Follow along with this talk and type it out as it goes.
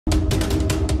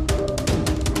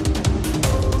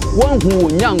one who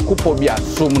nyankopo bia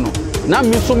somno na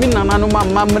me so me nanano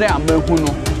mamre amahu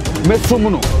no me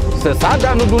somno se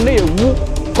sada no do na ewu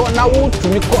ko na wo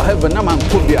tumi ko heaven na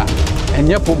manko bia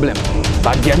enye problem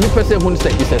but the new person who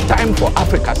say it's a time for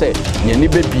Africa say ye ni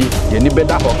baby ye ni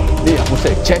beda ho they who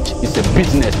say church is a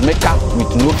business maker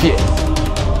with no fear.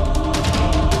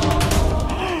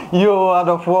 Yo,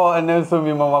 adofo enenso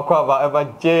mi mama kwaba eba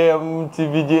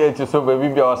JMTVG so baby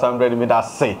bia wasambre mi da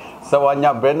say so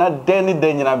wanya brena deni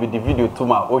nyina bi the video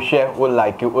tuma o share o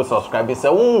like o subscribe say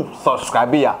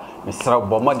subscribe ya mi sra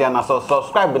bomo dia na so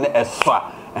subscribe ne extra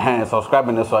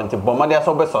subscribe ne so anti bomo dia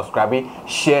so be subscribe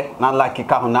share na like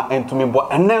ka ho na entumi bo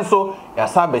enenso ya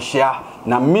sa be share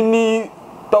na mini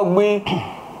togbi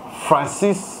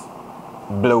Francis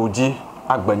Blauji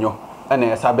agbanyo ena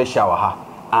ya sa be share wa ha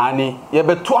ani ye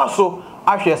beto aso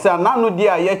ahwe se ananu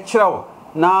dia ye kirew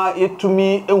na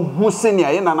etumi ehu senia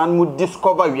ye nanan mu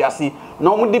discover wiase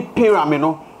na omu di pyramid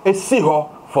no esi ho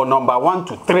for number 1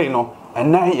 to 3 no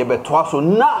ena ye beto aso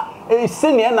na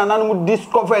senia nanan mu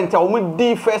discover enta omu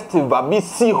di festival bi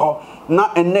si ho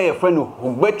na ena ye friend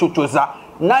Hogbe Tsotso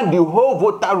na the whole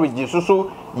Volta region so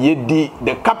ye di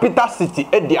the capital city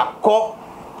e di akọ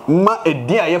ma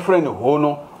edi a ye friend ho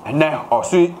no ena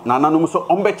osi nananum so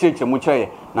ombe cheche mu kire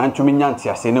na ntumi nyanti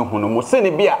ase ne hunu mu se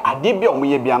ne bia ade bia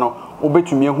omuye bia no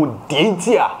obetumi ehu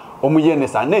dienti a omuye ne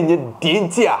sa na enye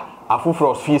dienti a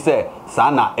afufro fi se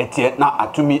sa na etie na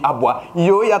atumi aboa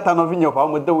yo yata no vinyo pa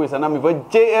omudo we sa na mi va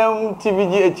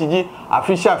JMTVG HG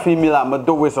official female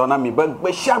amudo we so na mi ba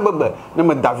sha gbegbe na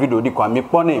me David odi kwa mi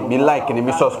pone mi like ni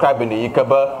mi subscribe ni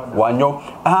yikaba wanyo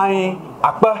ai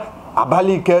akpa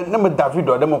abalike na me David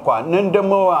odem kwa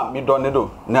ndemo a mi done do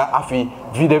na afi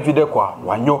vide kwa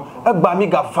wanyo egba mi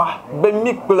gafa be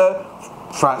mi kle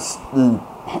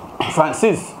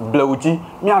Francis Blauji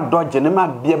mi adoje ne ma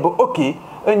biebo okay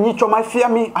enyi choma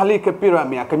fiami alike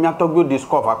pyramid akemi atogbo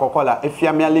discover kokola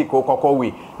efiami alike okoko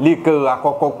we like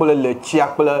akoko pele le chi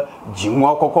akole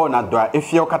jinwo okoko na do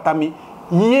efio katami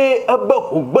ye ebe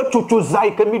Hogbe Tsotso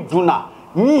zai kemi duna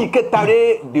ni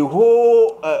ketare the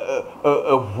whole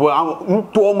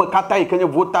nto me kata ikenye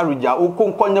Volta region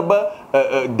okonkonye ba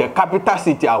the capital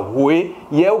city ahoe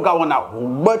ye uga wona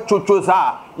Hogbe Tsotso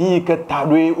za yi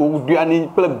ketare oduani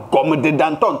ple gomde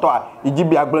dantonto a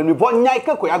ijibi agblo ni vo nya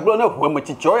ike ko agblo na ho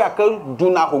machichi o ya ka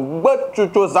duna Hogbe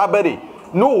Tsotso zabere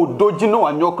no doji no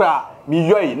anyokra mi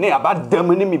yoyi ne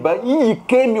abadam ni mi ba yi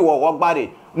ke mi wo wogbare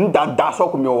ndada so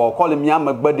ko mi wo ko le mi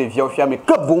amagba de via ofia mi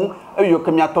kabun eyo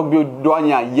ke mi atogbe do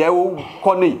anya ye o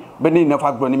koni beni na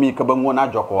fagbro ni mi ke ba ngo na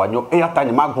joko wanyo e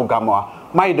atanye maguga mo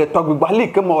mai de togbe gba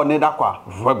li ke mo ne da kwa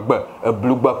vogbe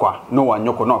blugba kwa no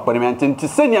wanyo ko no pere mi anti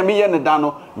senia mi ye ne da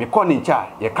no mi koni cha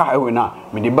ye ka ewe na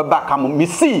mi de baba ka mo mi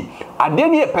si ade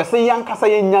ni e pese yankasa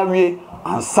ye nyawie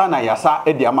ansana yasa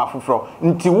edi ama fufro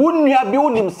nti wunua bi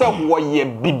wonim se wo ye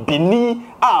bibini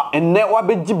a enne wa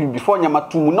beji bibifo nyama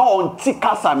tumu na onti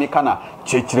kasa me kana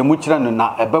chechire mu kire no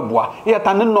na ebeboa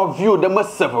yeta ne no view de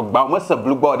masave gba masave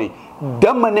blue body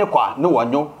damane kwa ne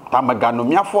wanyo tamaga no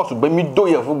mia force ba mi do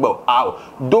ye fugba aw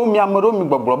do mi amaro mi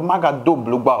gbogbo maga do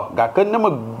blue gba ga kan ne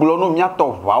magbo no mia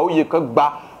to wa o ye ka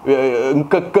gba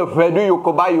nkeke vedu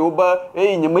yokoba yoba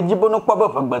nyama jibono kwa ba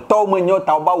fagba to manyo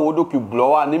ta ba wodo ki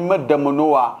blowa ni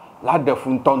medemono wa la de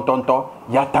fun tontonto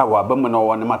yata wa ba mono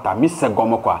woni mata mi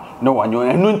segomo kwa no wanyo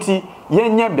enunti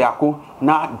yenye biako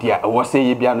na dia wo se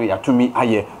ye bia no yatumi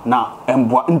aye na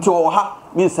emboa nti o ha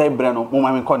mi sai bre no mo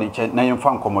ma mi ko ne che na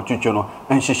yemfa nkomo twetwe no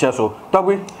enhihye so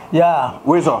togwe ya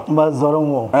wezo bazoro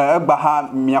mo egba ha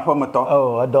mi afomoto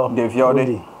oh ado de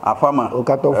viode afama o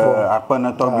katofo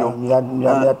apana tobio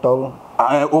ya to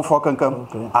o fo kankan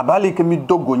abali ke mi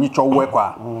dogo ni cho we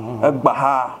kwa egba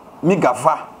ha mi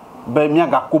gafa be mi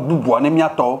aga ko bubu ne mi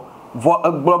ato vo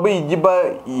egbo be yiba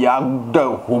ya de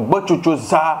Hogbe Tsotso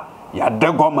za ya de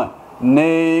goma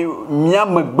ne mi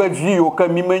amagba vi o ka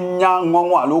mi menya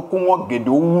ngonwo alo ku wo gede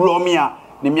owuro mi a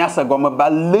ne mi asagoma ba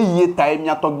leye tai mi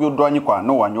atogbi odonyi kwa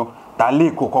no wanyo ta le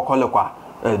ko kokole kwa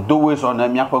dowe so na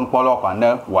mi aponkpolo kwa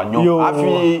na wanyo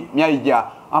afi mi aija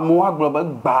amu agbo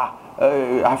gba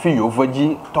afi yo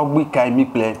voji togbi kai mi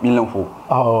ple mi lenfo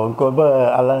ko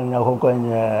ba ala nya ko ko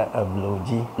nya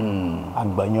Blauji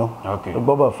agbanyo okay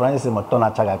bo ba France mo tona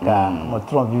chagaka mo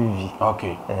tron vivi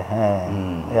okay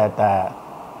ya ta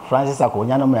Francis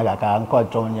akonya no me ga nko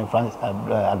tron nya France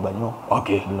agbanyo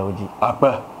okay Blauji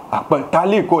apa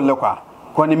tali ko le kwa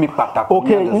ko ni mi patako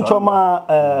okay nchoma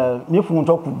mi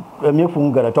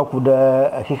fun gara toku da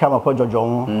hikama ko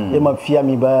jojo e ma fia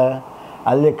mi ba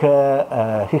aleka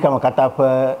hikama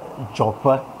katapa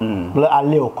jopa bla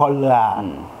ale okola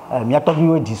mi ato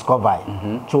bi discover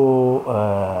to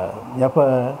ya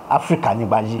pa Africa ni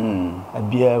baji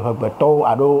bia beto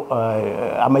ado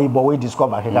amayibo we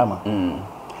discover hekama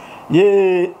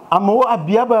ye amawo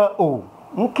abia ba o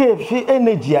nke fi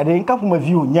energy ade nka fuma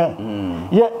vi onya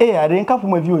ye ade nka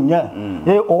fuma vi onya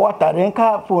ye water ade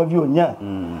nka fuma vi onya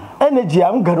energy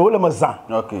am garo le maza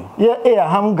okay ye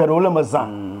ham garo le maza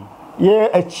ye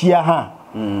achia ha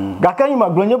gakan ma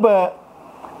glonye ba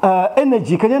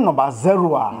energy kanye number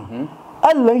 0 a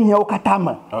alan ye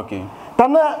okatama okay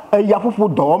tana ya fufu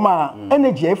doma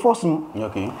energy e force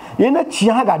okay ye na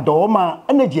chia ga doma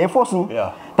energy e force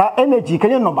ta energy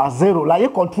kanye number 0 la ye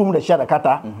control the share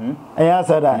kata ya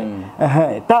said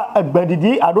ta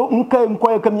agbadidi ado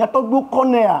nko kamya to du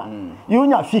kone a ye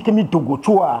nya fi kemi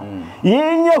dogocho a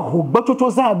ye nya Hogbe Tsotso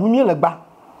za adumi legba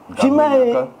fi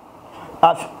mai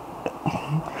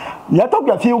ya to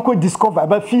bia fi ko discover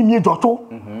ba fi mi jocho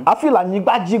afi la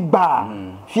nyigba jigba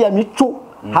fi mi cho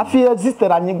afi existe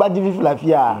la nyigba ji fi la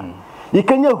fi a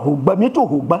ikanye Hogbe mi to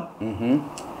Hogbe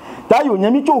ta yo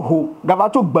nyami to ho gava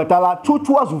to gbatala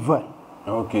chuchu azuva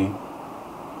okay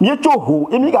mi to ho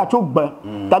emi ga to gba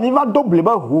ta mi va double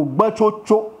ba Hogbe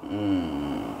Tsotso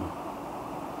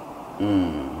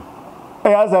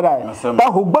azara ta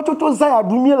Hogbe Tsotso za ya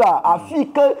dumi la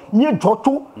afika mi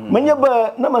jocho menye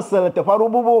ba na masala te faro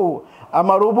bobo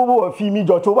amaro bobo fi mi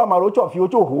jocho ba maro cho fi o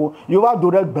to ho yo va do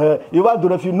re gba yo va do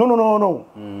re fi no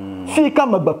fi ka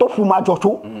magba to fu ma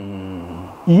jocho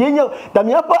yenya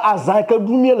tamia pa azan ka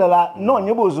dumi la no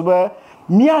nyebo zuba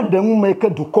mi adamu me ka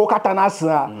du ko katana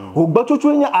sa Hogbe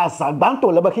Tsotso nya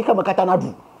azagbanto le ba kika makatana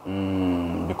du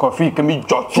because fi kemi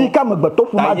jocho fi ka magbato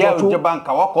fu ma jocho je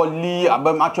banka wa ko li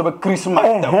abe ma cho be Christmas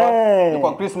te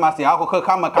ko Christmas ya ko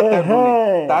ka makata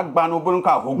du ta gba no bun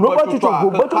ka Hogbe Tsotso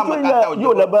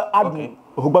yo le ba adu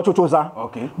Hogbe Tsotso za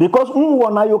okay because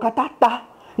wona yo katata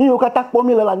yo kata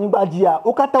pomi la nyigba ji a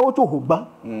o kata wo to Hogbe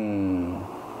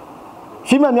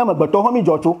fi ma mi amagbato ho mi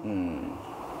jocho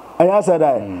aya said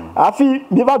afi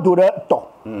mi va dore to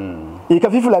e ka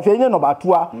fifi la fi nya no ba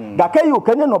toa ga kai yo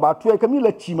kanya no ba toa e ka mi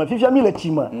la chima fifi mi la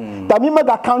chima ta mi ma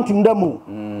ga counting dem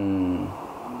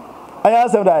aya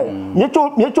said mi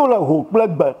cho la ho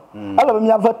plagba ala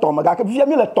mi ava to ma ga ka fifi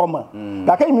mi la to ma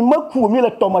ga kai mi maku mi la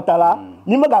to ma tala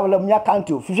mi ma ga la mi account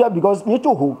fifi because mi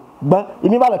cho ho ba e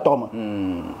mi ba la to ma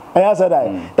aya said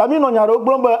ta mi no nya ro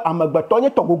gbomba amagbato nye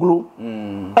to goglo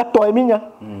ato e mi nya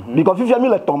because fifi mi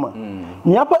la to ma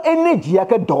ni apa energy ya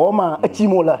ka do ma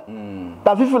achimo la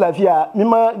ta fifi la fia mi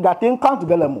ma gatin count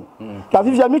galamo ta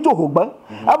fifi mi to Hogbe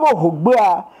abo Hogbe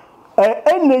a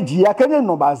energy ya ka ne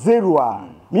number 0 a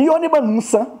mi yo ni ba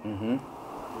nsa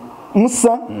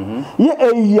ye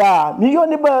eya mi yo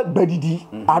ni ba gbadidi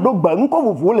ado gba nko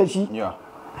vovo le shi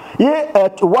ye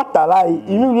water lai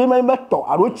imi me meto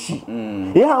arochi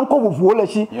ye han ko vovo le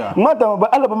shi mata ba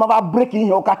ala ba ma break in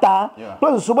yo kata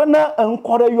to so ba na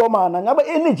nkore yo ma na nya ba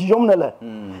energy yom na le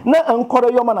na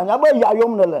nkore yo ma na nya ba ya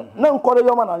yom na le na nkore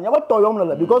yo ma na nya ba to yom na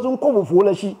le because nko vovo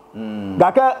le shi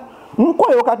gaka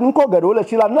nko yo kata nko garo le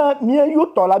shi la na mi yo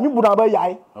to la mi bu na ba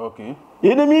yai okay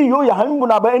ye de mi yo ya han bu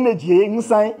na ba energy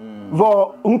nsan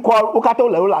vo nko o kata o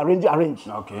le arrange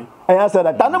okay aya said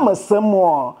that na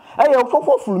masemo ayo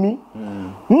fofo fulmi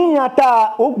ni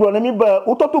ata ogbo na mi ba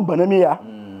o to gba na mi ya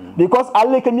because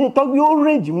ale ke mi to bi o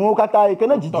range mu kata e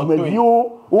kana jijima bi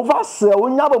o over se o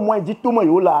nya ba mo jito mo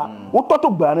yo la o to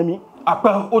gba na mi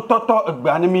apa o to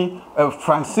gba na mi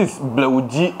Francis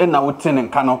Blawuji na wo tene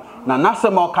nka no na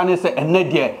nasema o kane se ene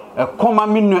de koma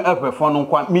minu efefo no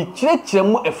kwa mi kirekire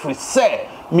mu efri se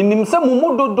minim se mu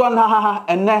mudodo na ha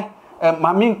ene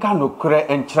mami nka no kure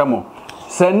enkyeremo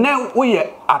se ne wo ye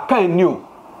akan ni o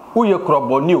wo ye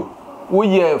kroboni o wo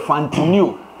ye fantini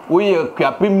o wo ye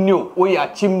kwapim ni o wo ye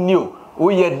achim ni o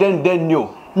wo ye denden ni o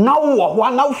na wo ho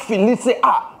na wo fili se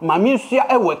mami sua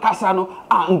ewe kasa no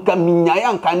nka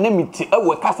minyaya nka ne miti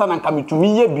ewe kasa na nka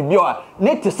mitumi ye bibio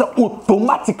ne te se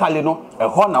automatically no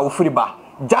ho na wo firi ba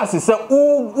just say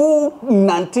u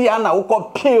nanti ya na wo ko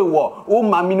pewo o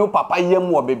mami no papa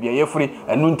yem wo bebia ye firi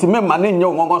enu ntime ma ne nye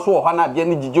ngongo so ho na de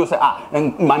ne jijo se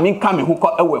mami ka me hu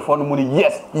ko ewe fo no mu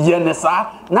yes ye ne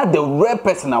sa na the rare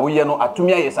person na wo ye no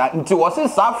atumi aye sa nti wo se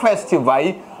sa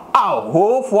festival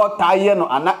ho for taye no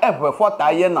ana ewe for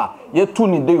taye na ye tu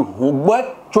ni de Hogbe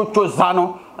Tsotso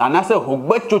zano ana se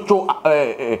Hogbe Tsotso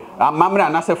amamre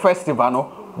ana se festival no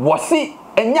wo si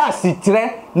enya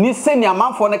sitire ni seni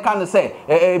amanfo ne kan se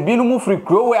binumu free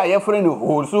crow we ayefre ne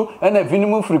hosu na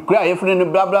binumu free crow ayefre ne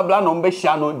bla bla bla no mbe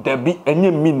hia no dabi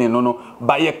enye mine no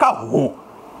ba ye ka ho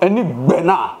eni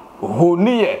gbena ho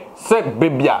ni ye se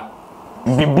bebia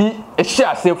bibi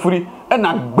ehia se free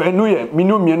na gbenu ye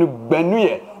minu mienu gbenu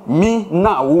ye mi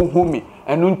na wo hu mi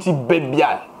enu nti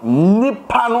bebia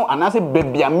nipa no anase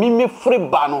bebia mimi free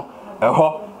ba no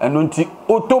eho enu nti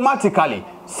automatically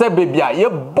se bebia ye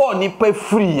bo nipa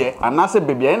free ye anase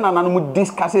bebia na nanu mu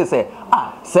discuss say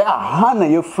say aha na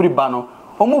ye free ba no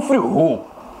omo free ho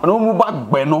no mu ba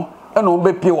gbe no enu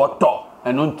be pie woto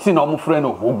enu nti na omo free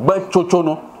no Hogbe Tsotso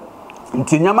no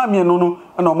nti nyama mienu no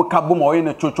enu omo ka bo mo ye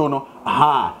na Tsotso no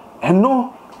aha enu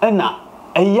ena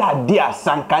eya dia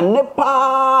sanka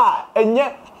nepa enye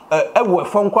ewe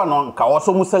fonkwa no nka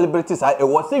woso mu celebrity sa e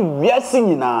wo se wiase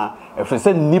nyina e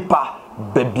se nipa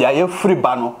bebia ye free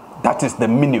ba no that is the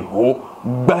meaning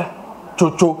Hogbe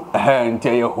Tsotso nti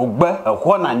ye Hogbe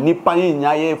ho na nipa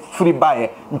nya ye free ba ye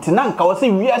nti na nka wo se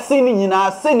wiase ni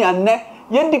nyina se ni ane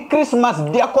ye di Christmas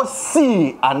dia ko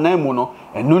si anemu no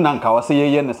enu na nka wo se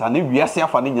ye ne sa ne wiase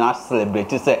afa ni nyina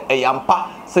celebrate se eyampa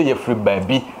se ye free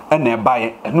baby ena ba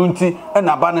ye enu nti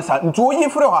ena ba ne sa nti wo ye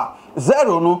free ho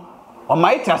zero no o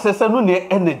mai tiasese no ne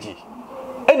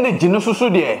energy no susu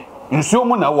de nsuo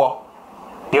mu na wo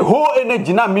the whole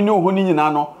energy na mini ho ni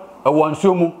nyina no wo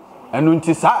nsuo mu enu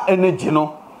nti sa energy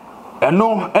no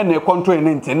eno ena control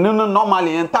ne nti no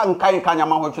normally enta nkan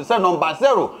kanyama ho fi se number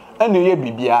 0 ena ye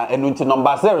bibia enu nti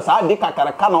number 0 sa de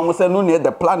kakaraka na mo se no ne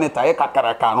the planet aye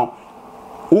kakaraka no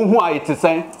uhu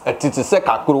ayetisen etitise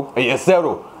kakro eye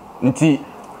 0 nti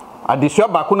adesua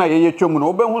bako na ye twemu no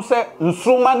obehu se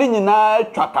nsuma ni nyina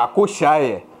twakako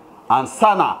hyae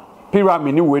ansana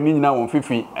pyramid ni weni nyina won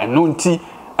fifi enu nti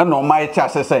ena o mai cha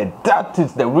se that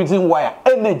is the reason why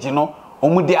energy no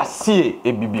omude asie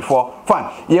ebibifo fine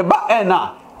ye ba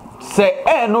ena se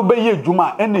no be ye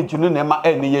djuma energy no na ma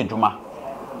ye djuma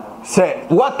se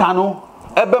water no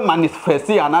ebe manifest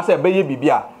ana se be ye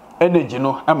bibia energy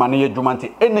no e ma ye djuma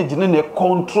nti energy no na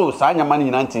control sa anyama ni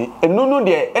nyina nti enu no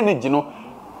de energy no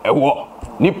ewo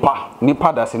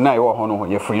nipa da se na ewo ho no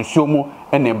ye frinsuo mu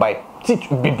ene by teach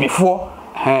bibifo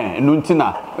enu nti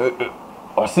na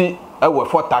osi ewo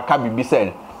fo taka bibi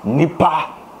se nipa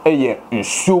eye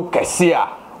nsuo kese a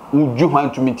uju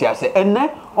hantumi ti ase ene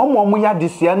omo ya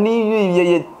desua ni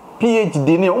ye PhD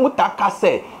ni omo taka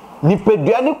se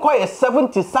nipedua ni ko ye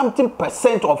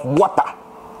 70-something% of water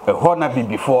ho na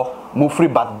bibifo mo free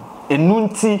but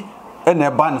enunti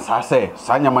ene ban sa se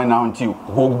sanyama na nti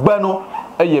Hogbe no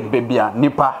eye bebia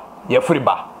nipa ye free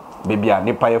ba bebia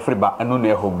nipa ye free ba enu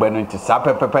na Hogbe no nti sa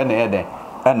pepepe na ye den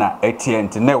ena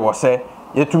etient na wo se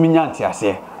yetumi nyanti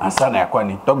ase ansa na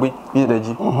yakwani togbe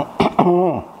yireji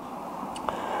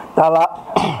tala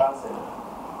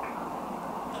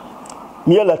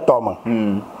miele toma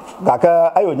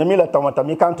gaka ayo nyamile toma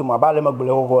tami kantu mabale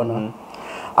magbule ho na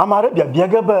amare bia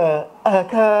biaga ba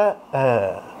ka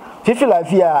fifi la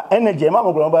via energy ma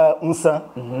mo ba unsan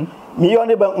mi yo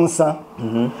ne ba unsan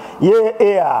ye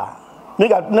ea mi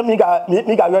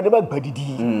ga yo ne ba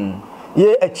gbadidi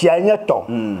ye echianya to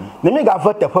ne mi ga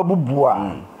Volta fa bubua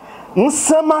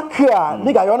nsama kra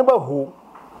mi ga yo ne ba ho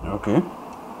okay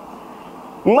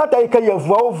ngata ika ye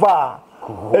vova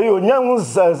eyo nyangu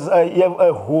ye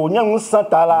ho nyangu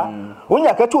santala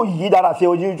onya ka to yi dara fe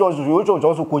oji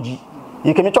jo koji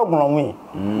you can talk wrong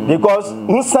because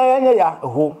nsanya ya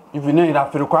ho even in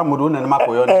Africa modo na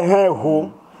makoyo ho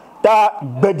ta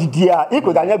gbadidia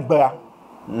iko ganya gba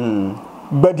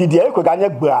gbadidia iko ganya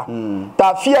gba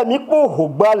ta fia mi po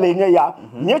Hogbe le nya ya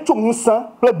nye to nsan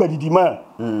ple gbadidima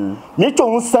nye to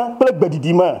nsan ple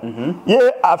gbadidima ye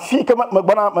afi ka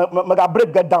ma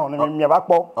break that down me ba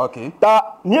po okay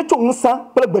ta nye to nsan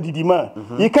ple gbadidima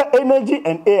ika energy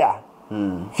and air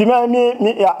fima mi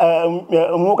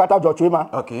mu kata jochuma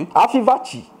okay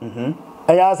afivachi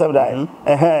eya sabdai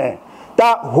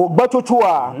ta Hogbe Tsotso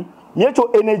a nyeto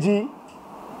energy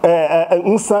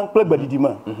nsan ple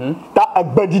gbadidima ta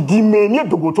gbadidime ni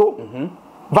dogoto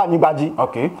va ni gbaji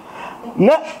okay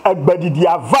na gbadidi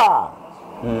ava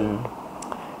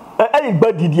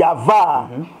gbadidi ava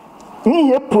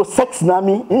ni ye process na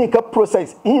mi ni ka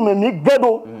process ni me mi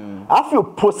gado afi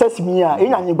process mi a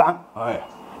enya nyigba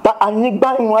ta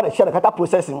anyigba nwa de share kata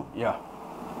processing yeah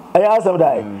eya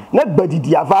sabdai na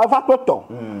gbadidi ava toto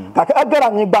kaka agara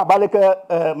anyigba baleke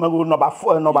mago no ba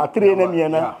 3 na mi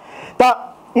na ta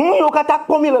nyo kata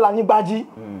pomi la anyigbaji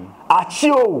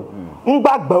achi o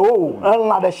ngbagba o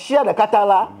nla de share de kata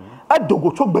la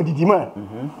adogo to gbadidi ma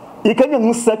ikanya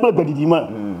nsa kle gbadidi ma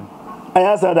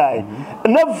eya sabdai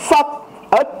na fa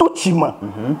atuchima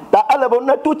ta alabo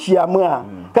na tuchia ma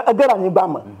ka agara anyigba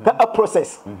ma ka a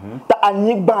process ta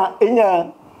anyigba enya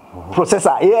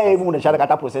processor ye even the share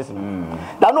kata processing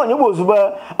da no nyibo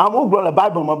zuba amugro le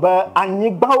bible mo ba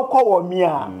anyigba ko wo mi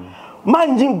a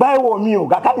manjin gba wo mi o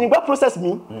ga ka anyigba process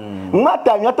mi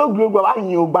ngata nyato glogbo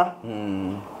anyi ogba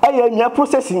aye nya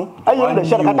processing aye the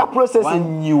share kata processing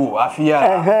one you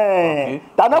afia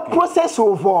that na process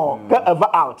over get ever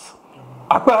out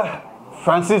akwa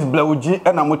Francis Blawuji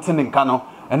na motene nka no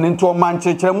ene nto o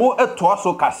manchechere mu etoa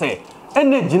so kase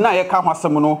energy na ye ka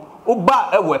hwasem no oba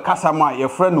ewe kasa ma ye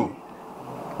frɛ no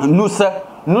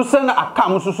nusa na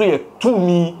akam so ye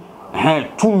tumi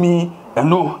tumi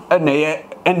eno ene ye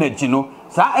energy no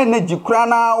sa energy kura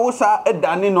na wo sa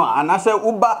edane no anase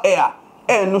uba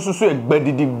air no so e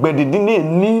gbadidi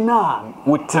ni na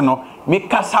wote no me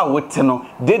kasa wote no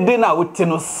dede na wote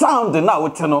no sound na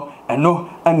wote no eno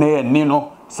ene ye ni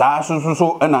no sa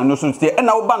so ena no so tie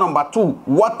ena uba number 2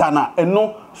 water na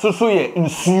eno so ye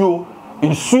nsuo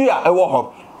a ewo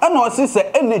ho ena o se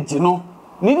energy no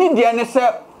ni dia ne se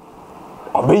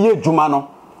obeye djuma no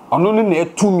ono ni na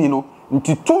etumi no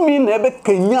nti tumi na ebe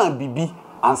kanya bibi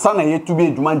ansa na ye tumi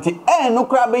adwuma nti no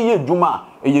kra be ye adwuma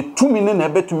ye tumi ne na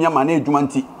ebe tumi ama na adwuma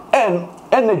nti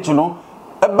energy no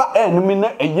eba mi na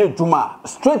ye adwuma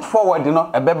straight forward no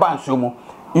ebe ba nsuo mu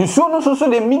nsuo no so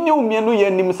de mienu ye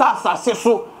nim sa asase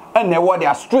so na e wo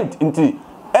dia straight nti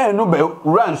no be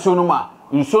ran nsuo no ma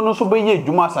nsuo no so be ye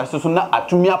adwuma asase so na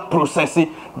atumi a process.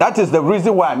 That is the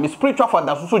reason why my spiritual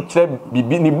father so kire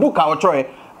bibi ni book a wo chore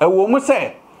e wo mu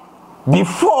say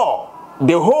before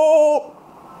the whole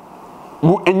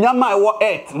enyama ewo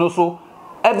earth no so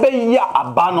ebe ya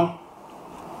aba no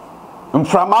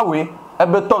mframa we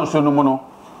ebe ton so no mu no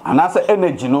anase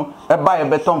energy no eba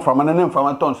ebe ton mframa na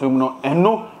mframa ton so mu no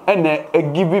eno ene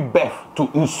give birth to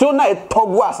nso na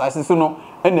etogu asase so no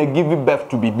ene give birth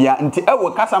to bibia nti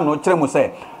ewo kasa no kire mu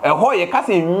se eho ye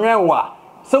kasa enwenwa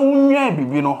se unwan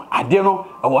bibi no ade no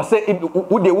ewo se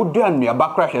wo de wudu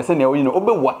anuaba crash se na ewo yi no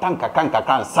obe watanka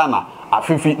kanka sana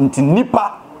afifi nti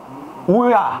nipa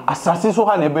we are asase so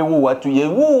ha na ebe wo watu ye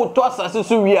wo to asase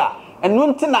so wi a enu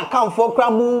nti na kanfo kra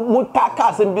mu taka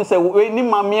asem bi se we ni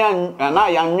mame na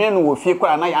ya nwen no wo fie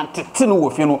kra na ya tete no wo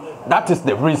fie no. That is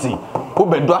the reason wo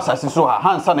be do asase so ha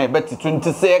hansa na ebe titu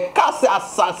nti se kase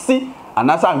asase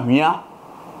anasa hwia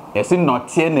yesi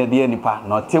notie na de nipa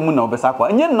notie mu na obesa kwa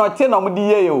enye notie na omdi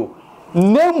ye o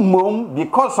nemom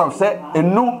because of say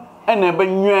enu ena ebe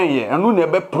nwen ye enu na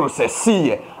ebe process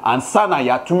ye ansa na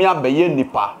ya tumi abaye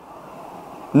nipa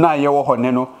na ye wo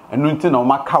hone no enu nti na o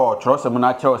maka wo trosem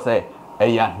na che o say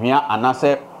eya hwia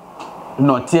anase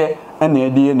notie ena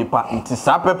ede ye nipa nti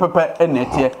sa pepepe ena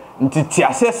tie nti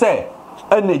tiase say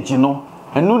energy no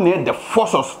enu na the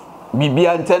forces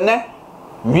bibia ntene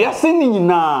wiase ni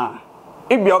nyina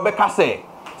ebia obeka se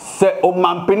o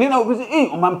mampeni na obi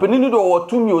o mampeni ni do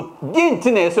wotumi o di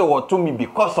nti na se wotumi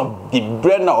because of the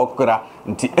brain na okra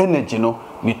nti energy no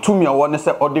ni tumi a won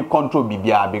se odi control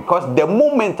bibia because the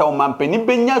moment o mampeni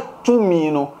benya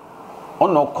tumi no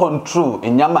ono control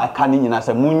enyama aka ni nyina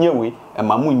se munyewe e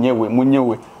ma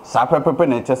munyewe sa pepepe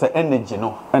na che se energy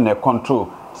no na control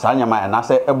sa nyama na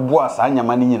se eboa sa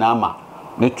nyama ni nyina ama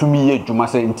na tumi ye dwuma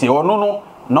se nti ono no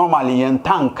normally yen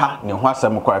tanka ne ho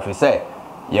asem kwa fi se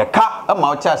ye ka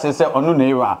ama o cha se onu na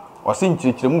ewa o se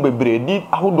nchirichire mu bebre di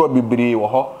ahodo bebre wo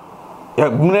ho ye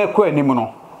muna kwa anim no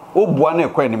o bua na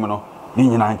kwa anim no ni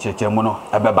nyina nchirichire mu no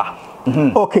ebeba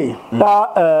okay ta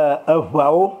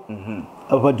avuawo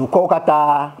avadu ko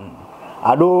kata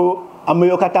ado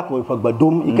ameyo kata ko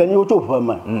fagbadom ikani o to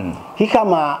fama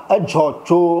hikama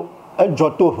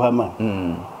ajoto fama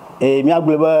mi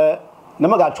agbeba na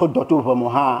maga cho doto fama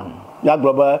ha ya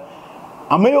globa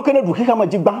ameyo kene du kika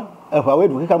majigba efa we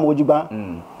du kika majigba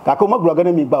ka ko maglo ga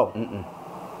na mi gba o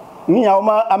ni ya o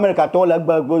ma America to la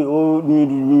gba go o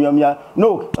ni ya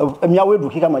no mi ya we du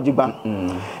kika majigba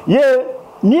ye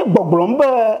ni gbogboro mbe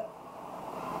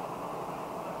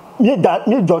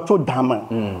ni joto dama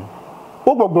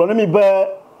o gbogboro na mi be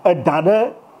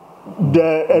edan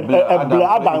de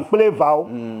blood and flavor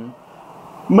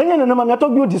menye na ma mi to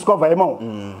bi o discover e mo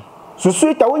susu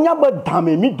ita wonya ba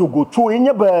dame mi dogo tu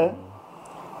enye ba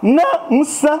na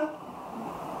nsa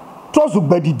tozu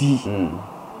gbadidi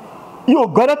yo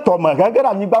gara to ma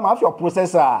gara ni gba ma fi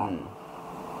processor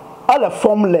all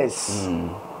formless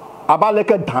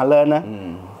abaleke danle na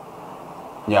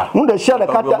yeah nde share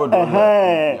kata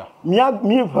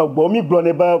mi gbo mi glo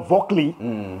ne ba vocally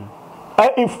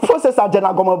in processor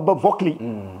jena go ma ba vocally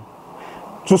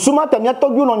susuma tamia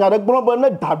togu no nyare gbon ba na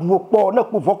daduo po na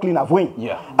ku vocally na voin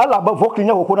ala ba vocally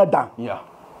nya ko na dan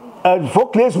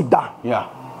vocally su da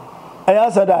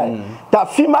aya sada ta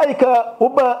fima ika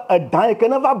uba dan ika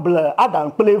na va bla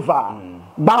adan pleva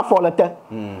ba for lete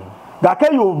ga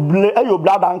ke yo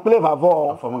bla dan pleva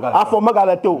vo afo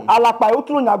magaleto ala pa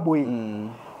otru nya gboyi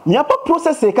nya pa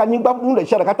process ka nyi gba mu le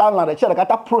share kata na le share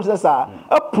kata processor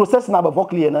a process na ba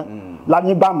vocally na la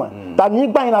nyi gba ma ta ni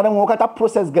gba ina den wo kata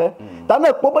process ge ta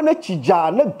na kpo ba na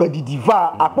chija na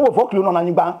gbadidiva akpo vokli no na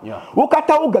ni gba wo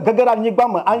kata wo gagagara ni gba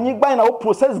ma ani gba ina wo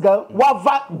process ge wa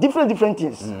va different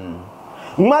things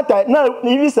mata na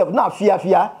ni self na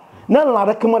afia na la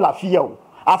rekemo la fia o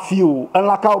afio en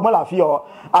la ka o ma la fia o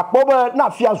akpo ba na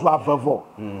fia zo avavo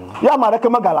ya ma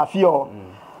rekemo ga la fia o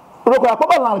roko akpo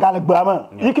ba la ga le gba ma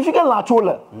yikifike la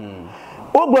chola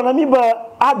o gbona mi ba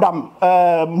Adam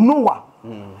Noah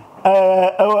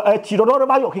chirodo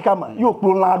ba yo kikama yo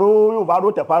kplonado yo ba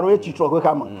ro te paro e chitro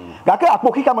kikama ga ka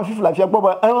akpo kikama fifla fia gbo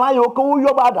ba enla yo ko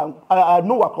yo ba Adam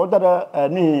Noah ko da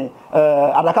ni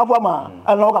adaka fo ma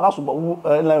enla ka so bo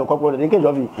enla yo ko ko de ke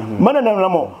jovi mana na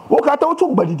mo o ka ta o tu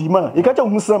gbadidi ma e ka ta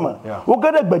hunsama o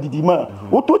ga da gbadidi ma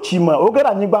o to chi ma o ga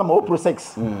da nyigba ma o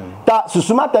process ta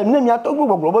susuma ta mi na mi to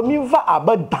gbogbo mi va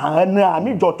abadan na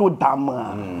mi jo to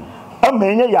dama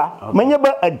menye ya menye ba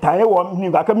dan wo ni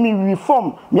ga ka mi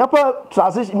reform mi apa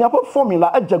transition mi apa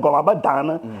formula ajego ba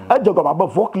dan ajego ba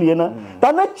vocally na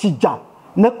ta na chija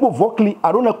na ko vocally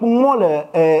aro na ko ngole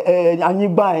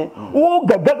anyigban o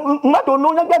gaga mato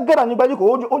no nya gaga anyigban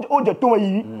ko o je to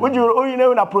yi o yi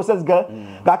na process ga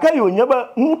ka yo nya ba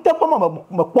nte ko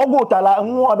ma pogo tala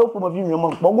nwo ado ko ma fi mi ma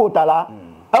pogo tala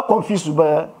a confuse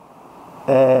ba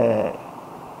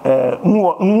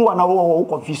nwo na wo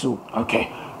confuse okay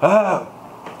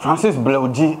Francis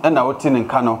Blauji na woti ne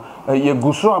nka no ye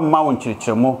guso amma won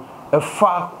kirikiremo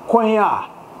fa kwan a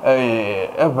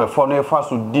ebefo no fa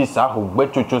so di sa Hogbe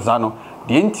Tsotso za no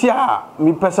de ntia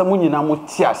mi pesa mu nyina mo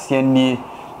ti ase ni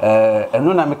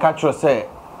eno na me ka kiro se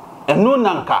eno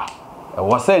na nka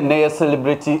wo se na ye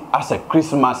celebrate as a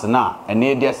Christmas na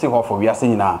ene de se ho fo wiase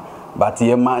nyina but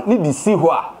ye ma ni di si ho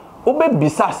a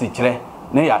obebisa se kire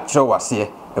na ya kire wase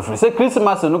efri se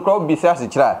Christmas no kra obisa se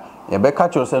kire ye be ka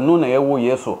kiro se no na ye wo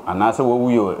Yesu anase wo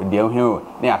wuyo de hwe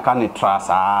na aka ne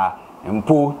trasa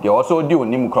mpo de wo so di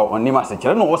onim kra onim ase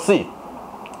kire no wo se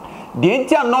de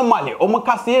ntia normally o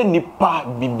mukase ye nipa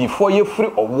before ye free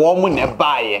owo mu ne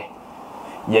baaye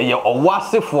ye owo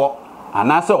asefo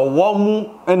anase owo mu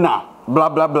na bla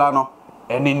bla bla no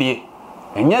enini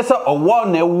enye se owo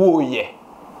na ewo ye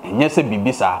enye se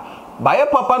bibisa baye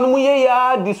papa no mu ye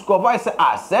ya discover se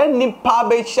ase nipa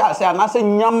be sha se anase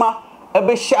nyama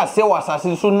ebe sha se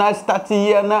wasase so na start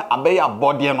ye na abe ya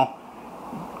body no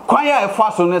kwan ya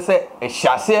efa so ne se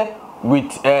sha se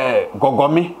with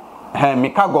gogomi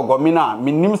mika gogomi na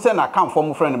minim se na kan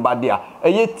form friend badia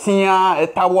eye tia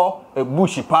etawo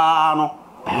bush pa no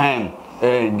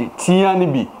tia ni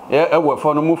bi we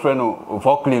fo no mu friend no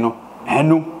vokli no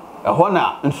enu ho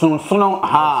na nsonsono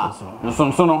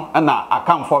nsonsono na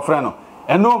akan for friend no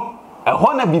enu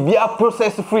ho na bibia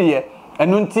process free ye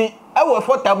enu nti we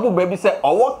fo tabu baby se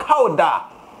owo kauda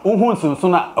uhu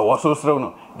nsonsono a wo so srew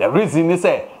no the reason is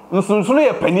say nsonsono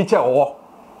ye paniche owo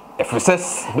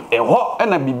process ho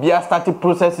na bibia start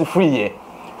process free ye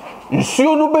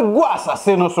nsuo no begu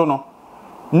asase no so no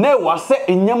na wase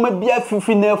enyama bia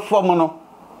fifi na form no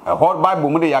ho bible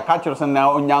mu de yakachiro se na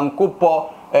onyankopo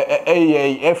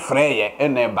efreye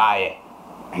na baaye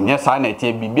enye sa na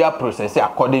tie bibia process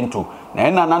according to na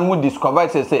nan mu discover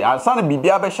say ansan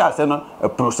bibia be sha se no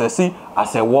process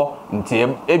asewo ntie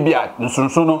ebia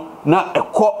nsonso no na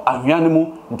ekọ ahwan mu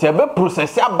ntie be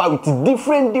process about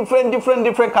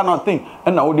different kind of thing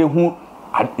na wo de hu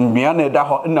nbia na eda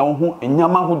ho na wo hu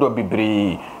enyama hodo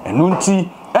bibre enu nti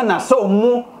na se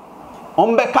omu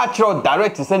ombe ka kiro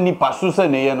direct se ni pasu se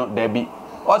ne ye no da bi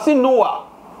o si Noah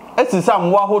esisa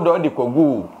mwa hodo de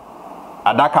kogu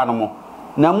adaka no mo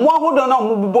na mwa hodo na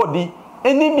omu bobodi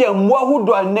eni bia mwa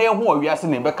hodo na ehu owiase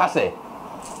ne be ka se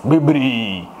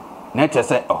bibiri na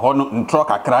chese ho no ntro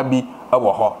kakra bi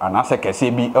ewo ho anase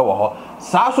kese bi ewo ho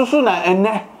sa susu na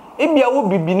ene ebia wo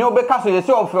bibi ne obeka so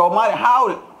yesi ofe o mare how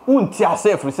unti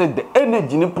ase free say the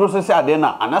energy ni process ade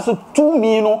na anase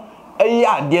tumi no eyi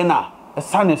ade na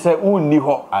sane se unni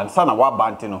ho ansa na wa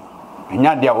banti no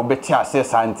enya de a wo beti ase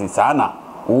santi sana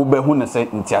wo be hu ne se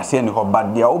nti ase ni ho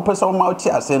badia wo pese wo ma wo ti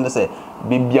ase ne se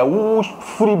bibia wo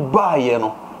free baye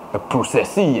no a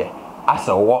process ye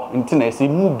asa wo nti na ese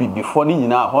mu bibi fo ni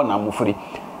nyina ho na mu free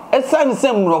esane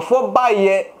se mrofo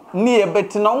baye ni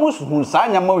ebeti na wo hu sa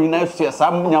nyama wi na su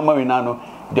sa nyama wi na no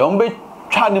de on be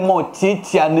twa ni mo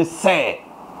titia ni se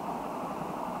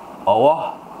owo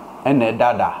ene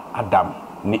dada Adam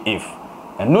ni Eve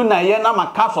enu na ye na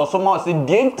maka so ma se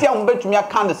de ntia mo betumi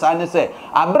aka ne sa ne se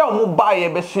abra mo ba ye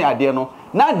be su ade no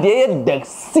na de ye the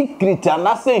secret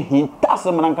ana se hinta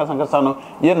se mran kasa no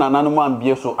ye nana no mo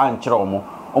ambie so ankyere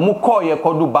omo call ye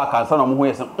kodu back ansa na mo ho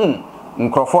ye se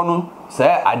nkrofo no se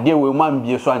ade we mo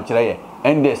ambie so ankyere ye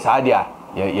ende sa ade a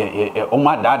ye o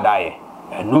ma dada ye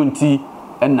enu nti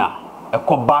na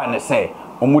ekoba ne se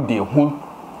omu de hu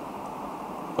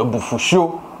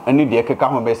ebufusho ene de ekeka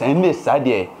ho be se ene sa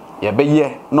de ye be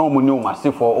ye na omu ni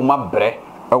umasefo oma bre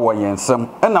ewo yensem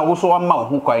ena wo so ama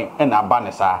ho kwan ena aba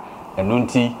ne sa enu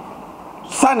nti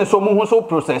sane so mu ho so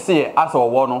process ye asa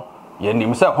owo no ye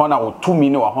nim se ho na wo tumi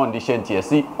ne wa ho de hye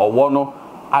esi owo no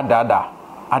adada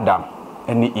Adam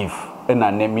ene Eve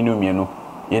ena ne minu mienu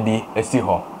ye di esi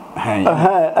ho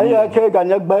aya ke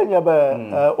ganya gba nya ba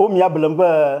o mi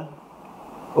ablemba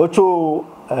ocho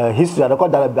history da ko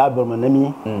da Bible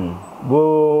manami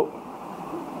bo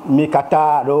mi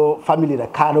kata do family da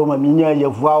kado ma mi nya ye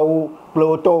vuao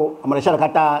ploto amara sha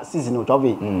kata season o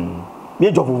tovi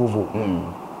mi jo vuvu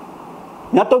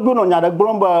nya to gbo no nya da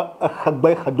gbromba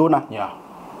Hogbe Tsotso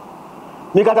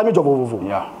mi kata mi jo vuvu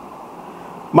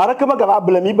mara kama ga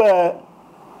blemi ba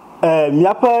mi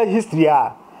apa history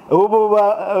a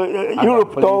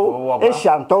Europe to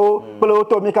Asia to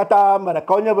ploto mi kata mara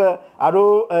konya ba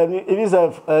aro it is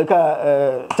a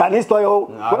Chinese to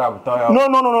Arab to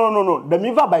no the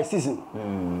miva by season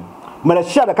mara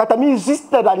share kata mi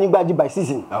sister da nyigbaji by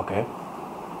season okay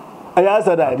aya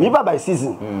said that miva by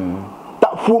season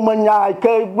ta fumanya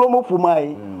ke bromo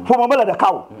fumai fuma bela da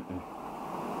kaw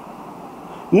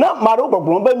na maro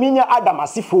gbogbo ba minya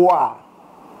adamasifo a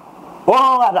o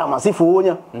adamasifo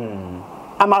nya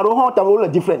amaro ho ta wo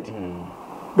different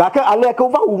ga ka ale ka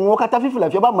va wo kata fifila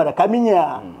fi ba mara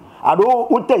kaminya ado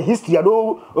uta history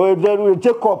ado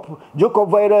Jacob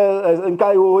vera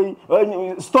nkai o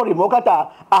story mo kata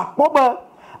apoba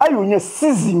ayunya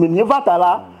season me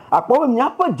vatala apoba nya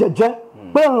pa jeje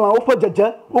pe nla o pa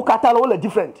jeje o kata wo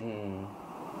different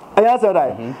aya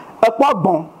sarai apo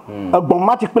agbon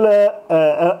multiple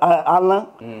alan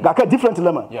ga ka different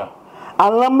lema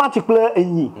alan multiple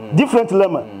enyi different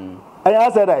lema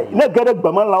aya sarai na gada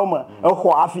gbaman lauma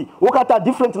ho afi o kata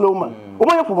different lema o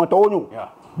mo yefu moto wonyu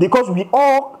because we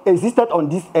all existed on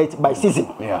this earth by season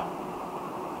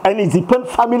and it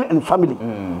depends family and family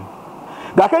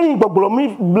ga kan yin gbogbo mi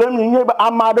blame yin ba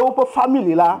amado po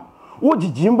family la wo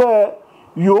jijimbe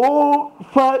yo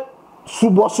fa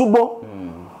subo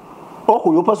o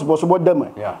ko yo fa subo dema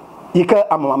ika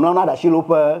amamamla na da shilo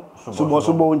pa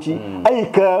subo nchi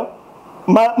ayika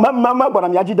ma bona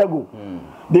mi ajidago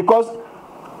because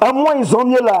amwa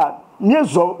izomye la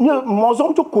nyezo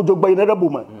mozom to kojogba ina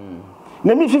rabuma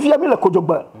ne mi fifia mi la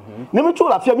kojogba ne mi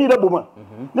chula fia mi rabuma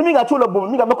ne mi ga chula buma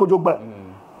mi ga ba kojogba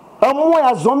amwa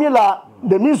azomye la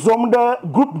de mi zom de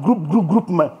group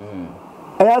ma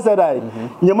aya sadai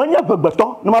nyamanya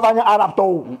bagbato ne ma banya arab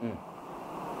to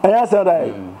aya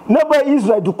sadai ne ba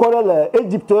Israel du korele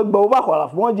Egypt gba ba kwala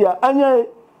fo dia anya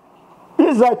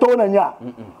Israel to na nya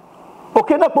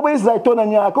okay na po Israel to na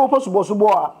nya ka o subo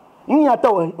a nya ta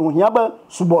o hia ba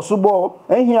subo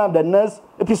ehia the next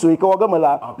episode ka woga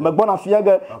mala magbona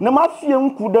fiaga na ma fie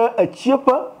nku da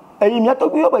achiepa ayi mi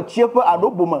to yo ba chiepa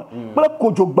adoboma pla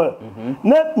kojogba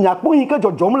na nya po yin ka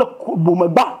jojom la boma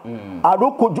gba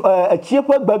ado ko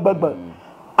achiepa gbagba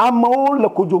amo la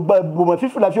kojogba boma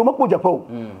fifila fi mo ko japo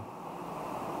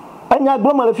anya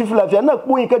gboma la fifila fi na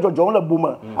po yin ka jojom la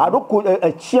boma ado ko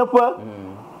achiepa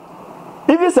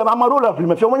ivi se mamaro la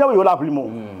plimo fi mo nya yo la plimo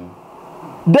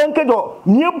donc do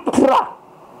ni pra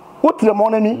outre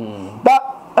mon ami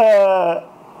da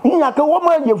nya ka wo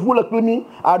ma yevu la plimi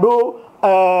ado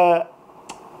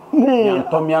ni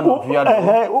Antomiano viado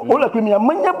o la plimi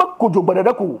manya ba kojogba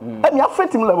da ko ami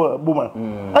afetim la buma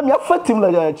ami afetim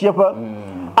la chiepa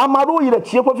amaro yi la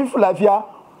chiepa fi filafia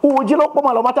o jilo ko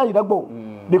ma lo mata yi dagbo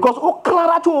because o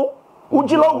clara to o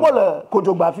jilo gbo la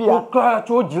kojogba fia o clara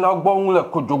to jilo gbo la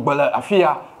kojogba la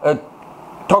afia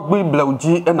togbi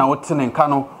blauji na wotene nka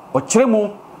no o kiremu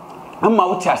ama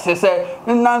wo tiasese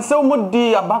nanse wo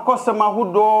di abakosema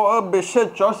hodo be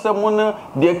hyekyosem no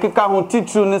de keka ho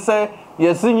titru ne se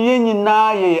yesin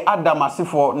yenyina ye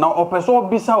adamasefo na opeso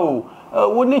obisa o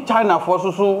woni China fo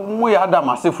so mo ya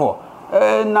adamasefo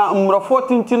na mrofo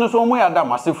tintinu so mo ya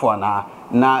adamasefo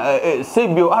na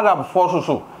sebio arab fo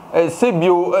so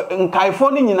sebio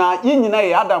nkaifo ni nyina yenyina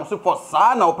ye adamasefo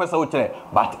saa na opesa wo kire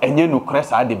but enye no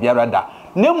kresa de biara da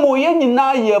ne mo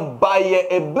yenyina ye ba ye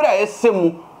ebra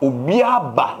esemu obia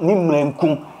ba ni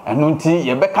mranku eno nti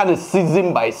ye beka na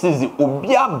season by season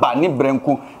obia ba ni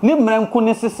mranku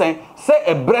ni sesen se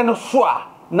ebre no so a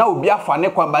na obia fa ne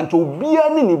kwamba nti obia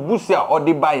ni busi a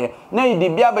odi ba ye na yidi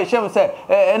bia be hwem se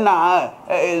na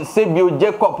sebio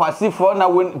Jacob asifo na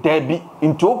won dabi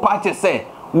nti o party se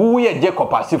wo ye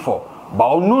Jacob asifo ba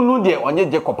onunu de onye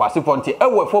je kopase fonti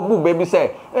ewe fo bu baby say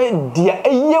dia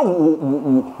eye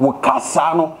wo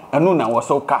kasa no enu na wo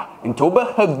so ka nti obe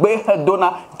hagbe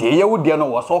hedona de ye wo de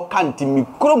no wo so ka nti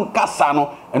mikrom kasa no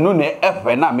enu na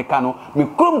efe na meka no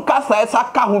mikrom kasa esa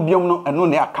ka ho biom no enu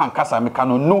na aka kasa meka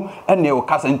no no ene wo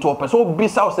kasa nti opese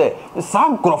obisa wo say sa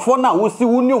grofo na wo si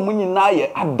wo ni omunyina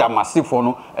ye adamasefo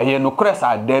no eye no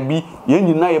kresa dabi ye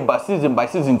nyina ye ba season by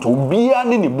season to bia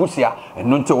ne busia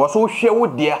enu nti wo so hwe wo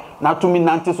de na to me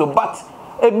nanti so but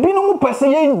ebinu pese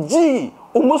ye gi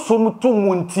omusom to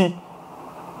munti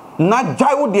na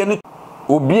jai wo de ne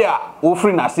obi a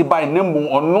ofri na se bai ne mu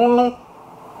ono no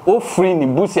ofri ni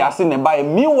busi ase ne bai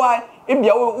meanwhile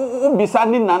ebia obisa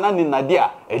ni nana ni nade a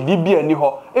edi bia ni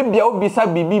ho ebia obisa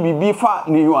bibi fa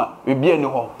ni yo a ebia ni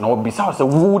ho na obisa se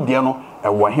wo de no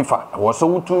ewo hefa ewo so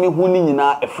wutumi hu ni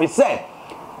nyina efri se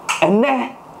ene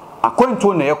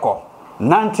akwanto na yekọ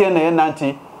nanti na ye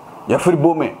nanti ya free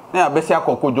bome na ya besi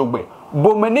akoko jogbe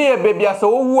bome ne ye bebi asa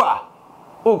owu a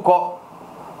ukọ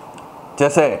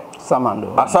tese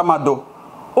asamado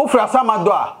ofra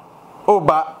asamado a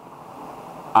oba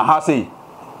aha sei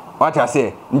wacha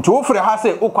sei nti ofra ha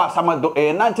sei ukọ asamado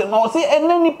nanti no se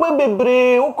ene nipa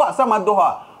bebre ukọ asamado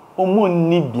ha omo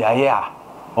ni biaye a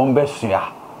ombesua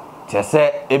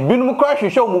tese ebinum kwa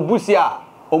hwehwe omubusi a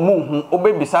omo hu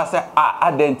obebisa se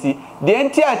adenti de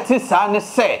enti ati sa ne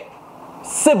se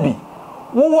sebi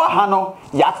wo ha no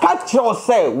yaka kire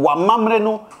se wa mamre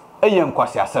no eye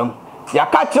nkwasi asem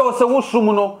yaka kire se wo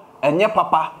sum no enye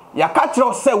papa yaka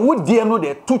kire se wo die no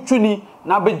de tutwini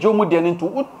na bejomu de ne ntu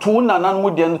utu na nan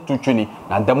mu de ne tutwini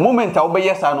na the moment a wo be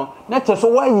yesa no na cheso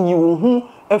wa yi wo hu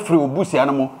afri obusia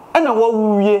no mo ena wo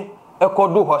wuye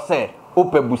ekodo ho se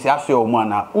ope busia so o mu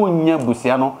ana unya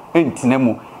busia no entine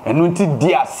mu enu nti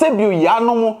dia sebio ya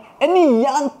no mo eni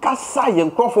yankasa ye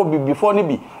nkrofo before ne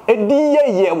bi edi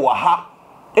ye wo ha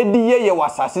edi ye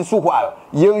wasase so ho a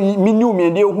ye minu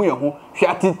me de hu ye hu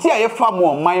hwatiti a ye fa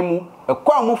mo man mu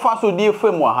ekwa mo fa so de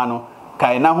fa mu ha no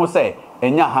kai na ho se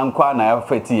enya hankwa na ya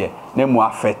feti ye na mu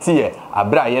afeti ye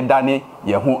abra ye dane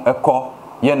ye hu ekọ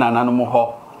ye nananu mo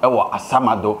ho ewo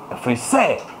asamado efri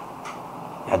se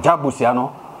ya jabusia no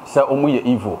se omu ye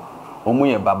evil omu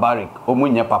ye barbaric omu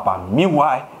nye papa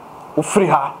meanwhile ufri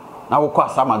ha na wokọ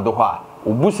asamado ho a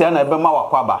obusia na ebe ma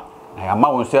wakwaba na ya ma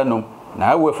wonso enum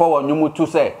na ewe fo wonwumu tu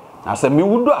se na se mi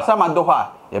wudu asamado ho a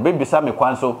ye be bisa me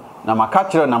kwanso na maka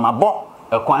kire na mabọ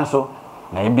ekwanso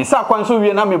na ibisa kwanso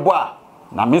wie na mebo a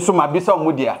na mi so mabisa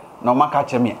omudia na maka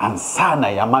kire mi ansa na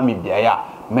ya ma mi biaye a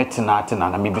metina atena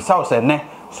na mi bisa wo se ne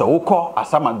so wokọ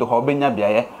asamado ho obenya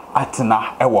biaye atena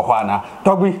ewo ho ana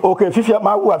togbi okay fifia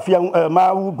ma wu afia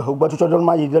ma wu gbachocho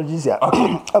ma yidelgisia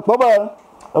okay akpoba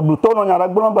abuto no nyara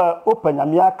gbon ba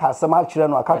opanyamia ka sama kire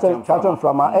no akaten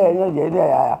frama enye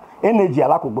ya energy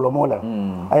ala ko gbolomo le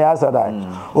aya sada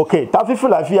okay ta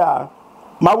fifila afia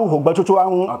ma wu gbachocho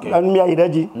anu anmia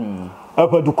yideji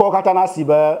apaduko kata na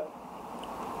siba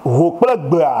ho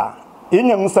plegba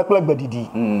enye nsa plegbadidi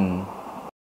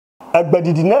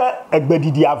agbadidi na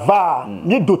agbadidi ava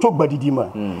ni doto gbadidi ma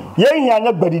ye hia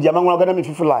nya gbadidi ma ngwa gana me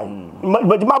fifila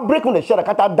but ma break on the share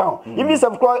kata down even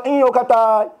self in your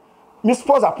kata mi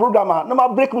sponsor program na ma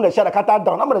break on the share kata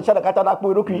down na ma the share kata da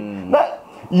po roki na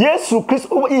Yesu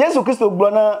Kristo gbo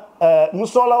na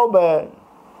musola obe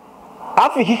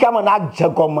afiki kama na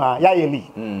jagoma ya yeli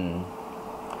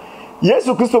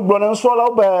Yesu Kristo gbo na musola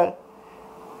obe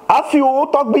afi o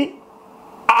togbi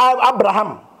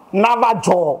Abraham Nava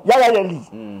jo ya yeli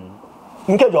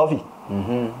nke jofi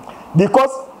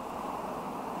because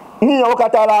ni yo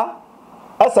katara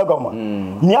asagoma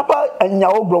nyapa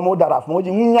anyawo blomo dara fun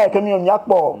oji nya kemi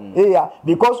nyapo eya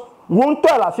because won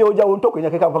to la fe oja won to ko nya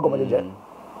keka goma jeje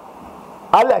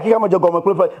ala keka mo jogoma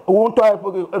pe won to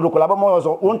rokola ba mo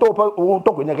so won to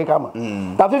ko nya keka ma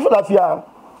ta fi la fia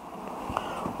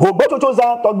Hogbe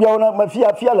Tsotso to bia ona ma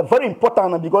fia very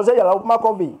important because ya la ma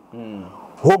cover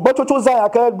Hogbe Tsotso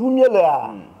aka dumie le a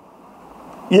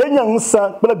yenya nsa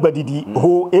plegbadidi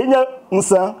ho yenya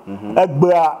nsa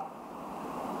agba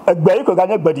iko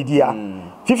ganya gbadidi a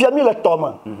fifia mi le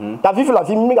toma ta fifi la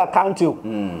fi mi ga count o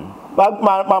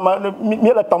ma mi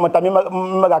le toma ta mi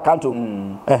ma ga count o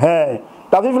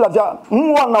ta fifi la ja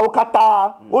nwa na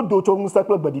okata odo to nsa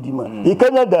plegbadidi ma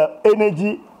ikenya the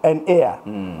energy and air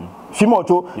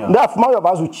fimoto da fuma yo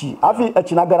bazuchi afi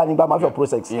echina gara ni gba ma fi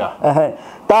process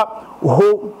ta ho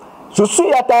susu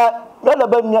yata na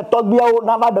ba mi togbia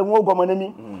na ba da nwo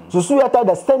gomonani susu yata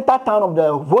the center town of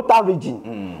the Volta region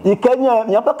ikenya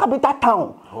mi apa capital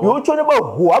town yo chone ba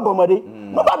ho agomade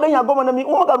no ba benya gomonami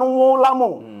wo ga no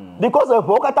lamo because of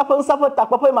okata pen safa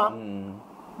takpapa ma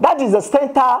that is the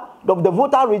center of the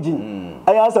Volta region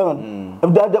I answer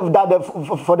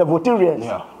for the Voltarians.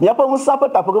 Yeah. You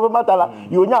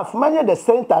know, the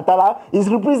Saint Tatala is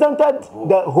represented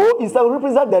the whole is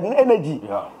represent the energy.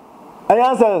 Yeah. I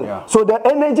answer. Yeah. So the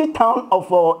energy town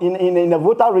of in the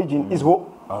Volta region is Ho.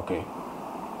 Okay.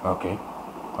 Okay.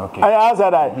 Okay. I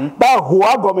answer that. That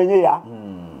Hoa Gomenya.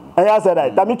 I answer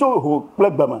that. Tamito Ho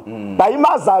Plug Bama.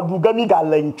 Taima Zadugami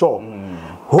Galencho.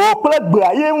 Ho Plug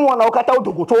Brian one or Kata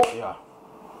to go to. Yeah.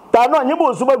 Tano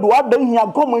nyebo suba do adan hia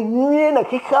goma nwie na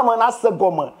keka ma na se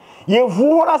goma ye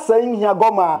vu na san hia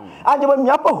goma ajeba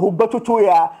miapa Hogbe Tsotso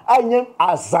ya anye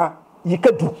azan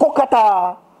yike du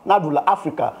kokata na dula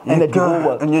Africa and the whole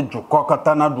world anye du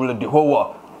kokata na dula the whole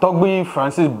world Togbi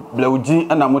Francis Blauji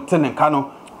na motene nka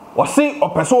no wo se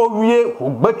opeso wie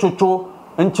Hogbe Tsotso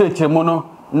ncheche mo no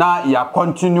na ya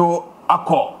continue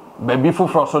akọ baby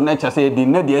fufro so na chese di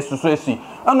na de esusu esi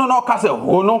eno na ka se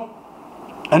ho no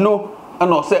eno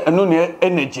and say no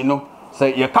energy no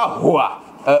say ye ka ho a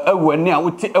ewani a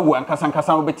wuti ewu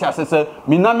ankasa wo beti asese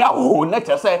minami ho na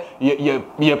che say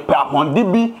ye pa hondi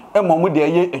bi emomu de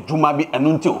ye ejuma bi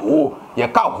eno nti ho ye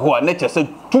ka ho na che say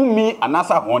tumi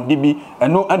anasa hondi bi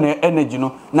eno energy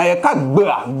no na ye ka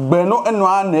gbe no eno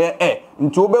ana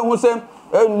nti wo be hu se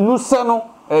nu se no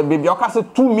bebi o ka se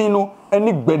tumi no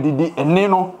eni gbedidi eni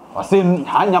no o se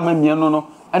hanyama mie no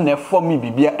ena form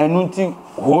bibia eno nti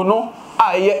ho no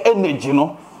aye energy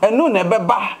no enu na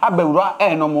beba abewura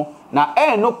eno mo na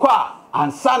eno kwa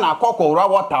ansa na akokowura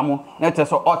water mo na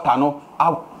teso ota no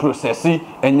a processi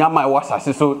enyama e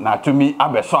wasase so na tumi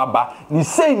abeso aba ni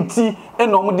senti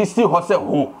eno mo di si ho se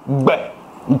ho gbe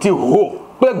nti ho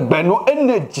gbe no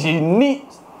energy ni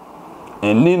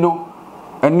eni no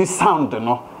eni sound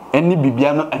no eni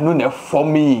bibia no enu na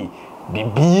formi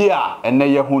bibia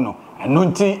ene ye hu no enu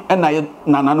nti ena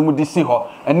nananu di si ho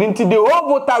enu nti the whole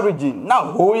Volta region na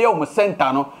ho ye o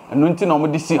center no enu nti na o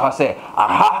di si ho se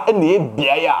aha ena e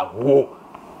bia ya ho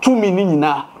tumi ni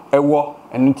nyina ewo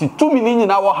enu nti tumi ni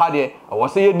nyina wo ha de wo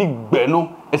se ye di gbe no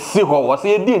esi ho wo se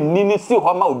ye di ni ni si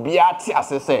ho ma obi ati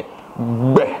asese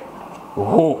gbe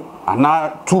ho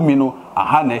ana tumi no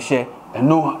aha na ehye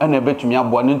enu ena betumi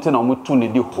abo enu nti na o tu ne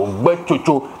di Hogbe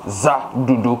Tsotso za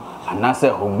dudu ana se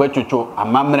Hogbe Tsotso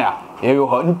amamre a eyo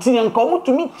ho nti anka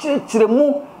omutumi chire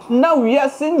mu na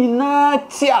wiase nyina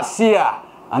tiase a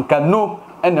anka no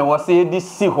ene wose yedi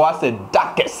si ho ase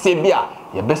dakese bia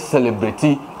ye be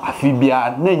celebrate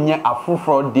afibia na nye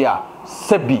afufro dia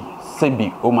sebi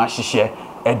o ma hihye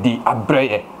edi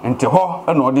abreye nti ho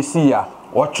ene odi si ya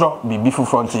wotro bibi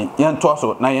fufro nti ye nto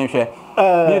so na ye hwe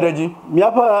bi reji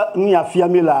miapa ni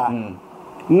afiamila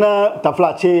na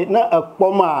taflache na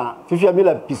akpoma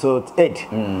fifiamila episode 8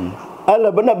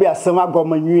 ala bana be asema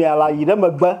goma nyu ala yire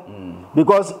magba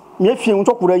because me fi un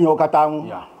tokura yin okata hu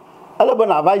ala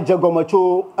bana ba je goma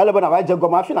cho ala bana ba je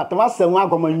goma afi na tama asema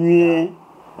goma nyu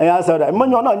ya sa da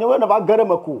manyo na nyewe na ba gare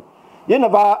mako ye na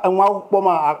ba enwa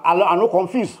kpoma anu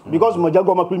confuse because mo je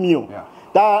goma premium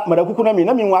ta mara kuku na mi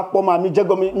nwa kpoma mi je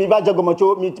goma mi ba je goma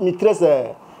cho mi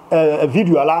trace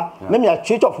video ala na mi a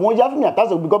change of one jafi mi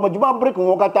ataso because mo juma break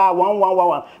won kata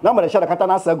 1 na mo le share kata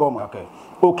na sa goma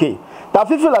okay ta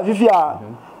fifi la fifi a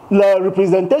the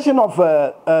representation of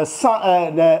 0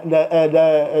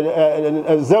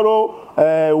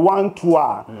 1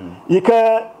 2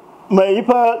 yike ma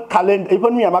ipa calendar ipa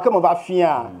nu ya maka mo va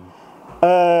fia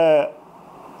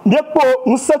depo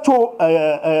nsecho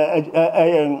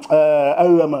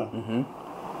awama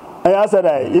aya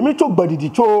sada imi cho gbadidi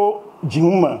cho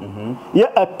jinuma ye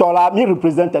atola mi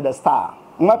represented the star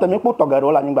ngata mi po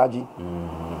togaro la ngbaji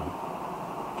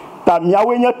ta mi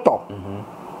awenye to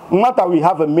ngata we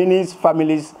have a many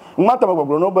families ngata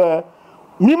gbogbo no be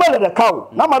mi mele the cow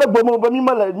na mare gbomo be mi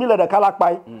mele the kala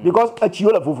pai because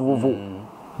achiyo la fufufu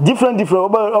different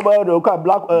okay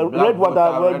black red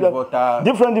water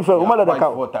different mele the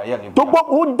cow to gbo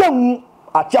udam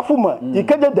atiafuma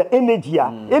ikeje the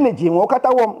energy won kata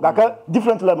wom gaka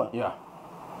different level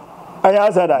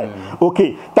aya zada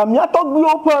okay tamia to gbi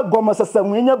opa goma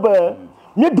sasam nya ba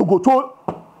nye dugoto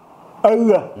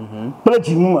aya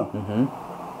plejimuma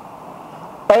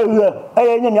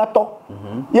aya nya mi ato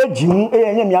ye jimu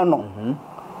aya nya mi ano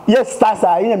ye stars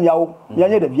aya nya mi awo ya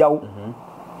nya de biawo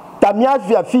tamia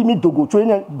fi mi dugoto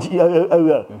nya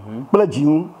aya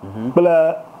plejimu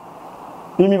ple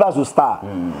mi va so star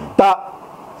ta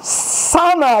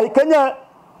sana ikanya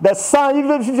the son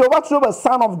even if you watch the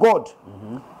son of God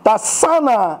that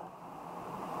sana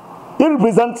it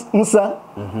represents Musa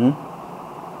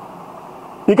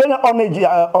you can energy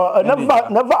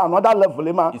never another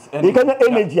level you can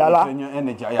energy ala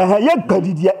ye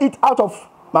gadidi it out of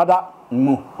mother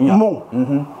mu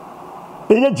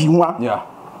jiwa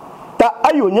ta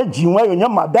ayo nya jiwa ayo nya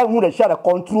madam hu de share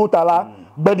control tala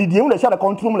badidi hu de share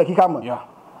control le kika ma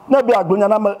na bi agbonya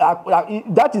na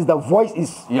that is the voice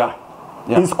is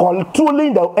is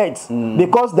controlling the earth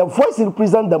because the voice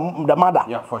represent the mother.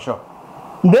 Yeah, for sure.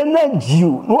 Then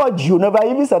you never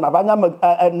even say na banya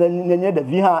nenye de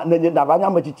viha nenye na banya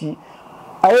machichi.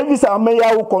 I even say me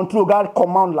ya will control God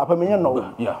command la me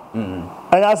no. Yeah. And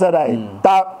I said that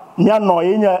ta nya no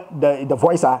nya the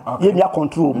voice ye nya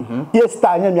control. Ye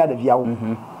star nya nya de via wo.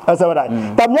 I said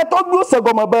that. Ta nya to do se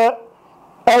go mabe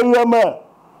ayema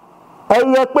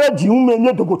aye pe jiun me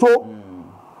nye dogoto.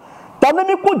 Ta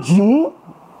me ko jiun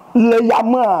le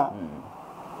yama.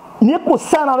 Ni ko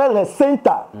sana le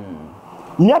center.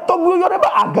 Nya togbu yo ba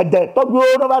agade togbu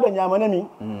yo ba de nyama na mi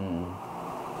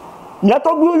nya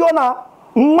togbu yo na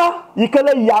ma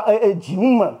yikele ya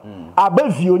ejimma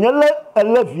abavio nya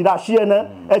le vira hie na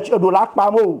do la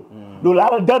pa mo do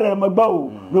la dere magba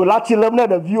o do la chilem na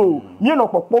de vio mi no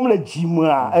popom le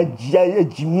jimma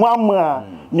ejimma ma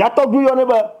nya togbu yo ne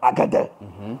ba agade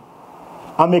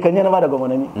ameka nya na ba de gomo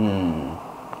na mi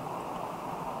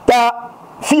ta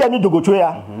fi ani dogocho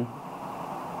ya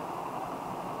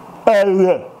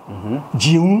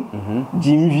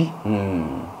Jimvi.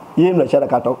 Ye mla chara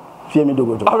kato. Fie mi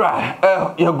dogo to. All right.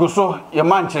 Ye guso ye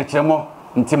man chechemo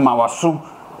nti mawaso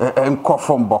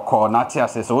nkofo mboko na tie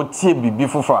ase so tie bibi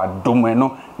fofo adom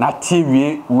no na tie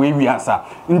we ansa.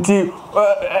 Nti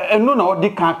eno na odi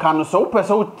kankan no so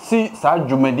pese o ti sa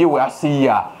dwumade we ase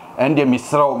ya ende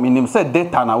misraw minim se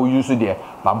data na we use there.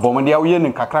 Ba bomade wo ye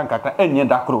nin kakran enye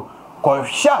dakro. Ko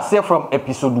hia se from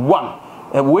episode 1.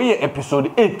 We episode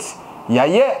 8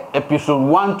 ye episode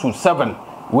 1 to 7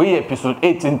 we episode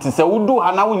 8 nti se wudu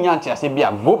hana wunya ntiase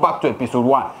bia go back to episode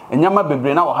 1 enyama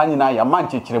bebre na wo hanyina ya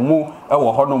manchechiremu e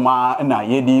wo hono ma na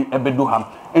ye di ebedu ham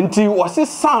nti wose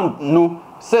sound no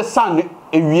se sound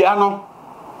ewia no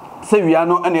se wia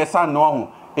no ene sound no ho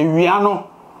ewia no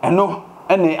eno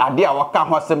ene ade a waka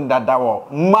ho asem dada wo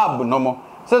mab no mo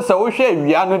se wo hwe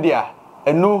ewia no dia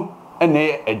eno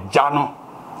ene eja no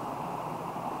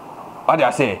ade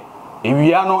ase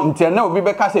ewia no ntena obi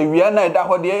beka se ewia na eda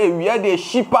ho de ewia de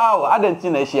shipa o adanti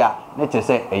na hia na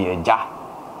chese eyeja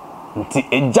nti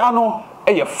eja no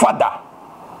eye father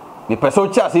ni peso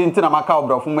cha se ntina maka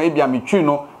obrofo ma ebia metwi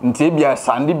no nti ebia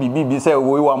sande bibi se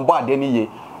wo wa mbo ade ni ye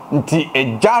nti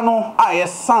eja no aye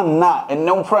san na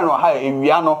enem friend no ha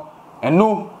ewia no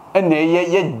eno ene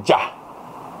yeja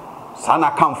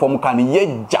sana kan fom kan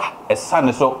yeja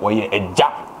esan so wo ye eja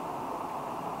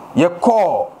ye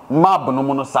call mab no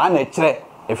mo no sa na kire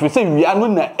efiri se wia no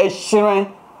na ehyiren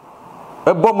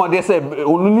ebomode se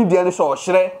onuni dia ne so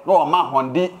ohire na o ma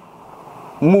hondi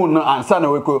moon ansa na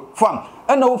weko fam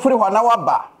ena wo firi hwa na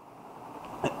waba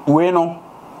we no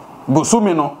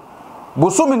busumi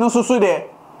no susu de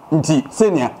nti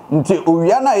senia nti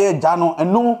owia na ye gya no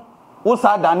eno wo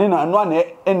sa dane na eno na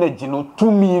energy no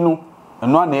tumi no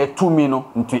eno na tumi no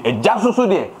nti egya susu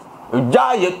de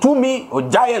ojaye tumi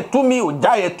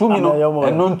no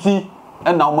eno nti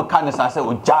ena o meka ne sa se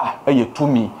oja eye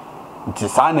tumi nti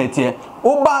sa na tie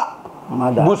oba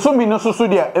busumi no susu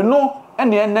de eno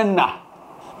ene enna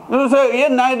no se ye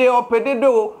na de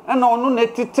opededo ena onu na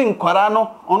titi nkwara no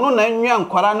onu na enwa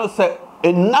nkwara no se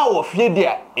enna wo fie de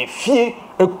efie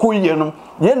ekoye no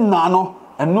ye na no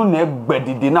eno na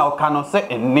egbadidi na o ka no se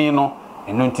eni no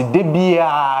eno nti de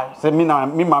bia se mi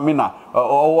na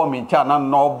owo mi cha na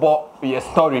no bo ye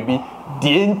story bi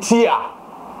de ntia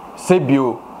se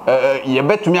bio ye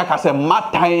betumi aka se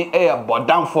matan e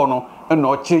bodamfo no eno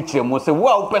o chirechire mo se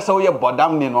wa wo pese wo ye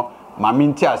bodam ni no ma mi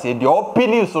ntia se de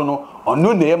opini so no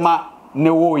onu na ema ne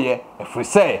wo ye efri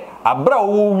se abra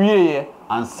wo wie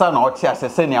ansa na o tia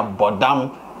se ne bodam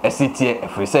esitie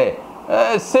efri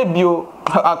se bio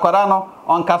akwara no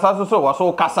on kasa so wo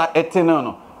so kasa etene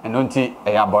no eno nti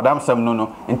ya bodam sam no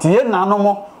nti ye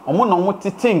nanom omo na omo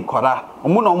tete nkora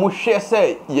omo na omo hwe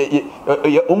se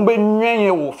ye ombe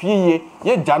nwenye wo fie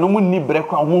ye janom ni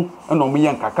breko ho na omo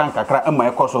ye nkakra ema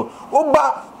ekoso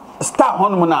oba star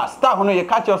hono na star hono ye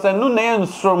catch us no na ye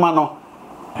nsroma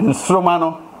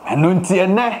no eno nti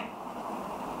ene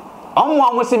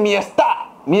omo se me star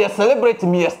me celebrate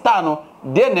me star no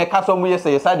de na kaso mo ye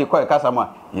se ye sade ko kasa ma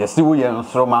ye si wo ye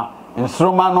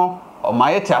nsroma no o ma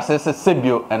ye ti asese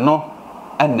sebio eno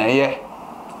eneye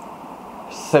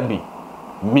sebi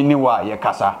miniwa ye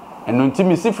kasa eno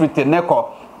ntimi sifrite neko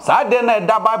sa de na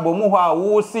da bible mu ho a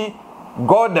wo si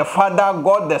God the Father,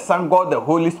 God the Son, God the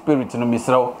Holy Spirit no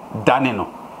misraw dane no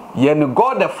ye no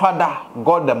God the Father,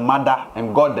 God the Mother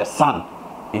and God the Son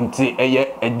inti eye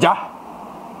eja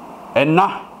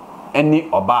ena eni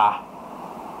oba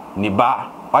ni ba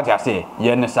what you say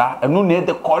ye ne sa enu ne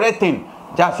the correct thing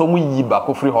just so yi ba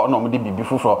ko free ho na mo de bibi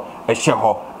fufuro e hye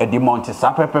ho e di monte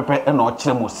sa pepepe e na o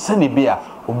kire mo sene bia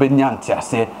obenya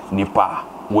ntiase nipa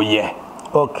wo ye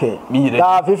okay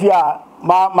da fifia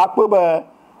ma ko be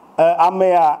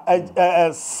amea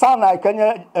sana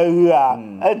kanya a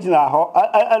ejina ho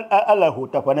ala ho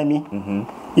tapanami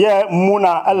ye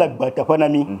muna ala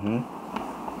gbatapanami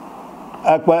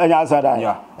akpa anya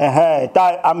sada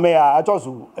ta amea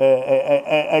atosu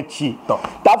echi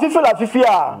ta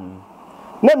fifia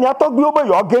na mi atogbi obo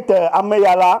yo gete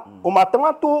amea la o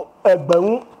matamato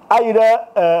egbeun ayire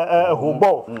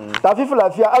hobo ta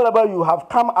fifia alaba you have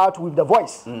come out with the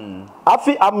voice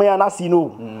afi amea na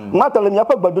sino matale mi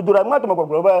apa gbadodora matama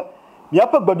gbogbo mi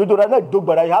apa gbadodora na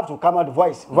dogbara you have to come out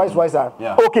voice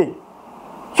okay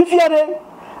fifia de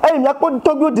ay mi akpo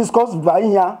togbi discuss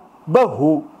vanya ba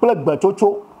ho plagba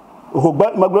chocho Hogbe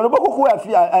maglono ba ko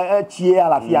afi chie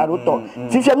ala fia ro to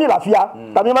fifia mi la fia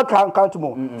ta mi ma count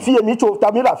mo fia mi cho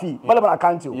ta mi la fi bala bala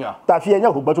count o ta fia nya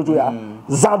hogbe chocho ya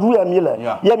zadu ya mi le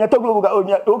ya nya toglo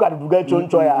o ga duga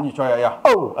choncho ya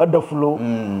oh adaflo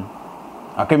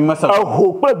akemi masa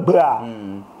ho plagba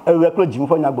ewe klo jimu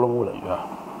fo nya gbolo mo le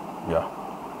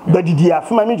badidi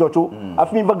afi ma mi jocho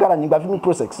afi mi bagara ni gba afi mi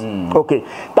process okay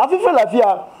ta fifia la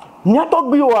fia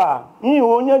nyatogbi wa ni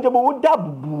o nya jebo wo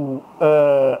dabu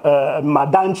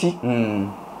madanchi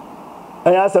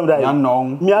aya samda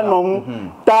mi anon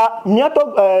ta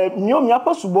nyatog mi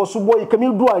apa subo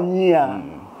ikemi du anyia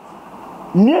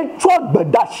ni twa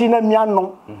gbada shi na mi anon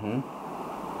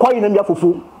kwa ina mi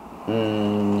afofo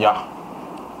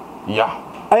ya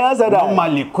aya samda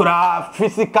normally kura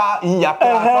physical ya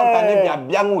kra sometimes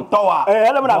bia ngu towa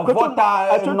ele na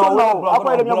Volta no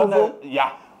akwa ina mi afofo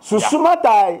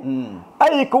Susumatai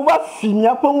ayi ko wa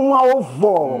fimia pa nwa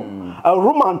ovo a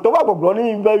roman to wa gbogbo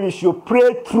ni we should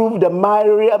pray through the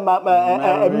Mary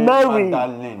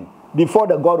before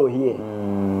the God will hear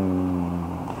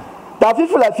ta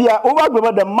fifila fia over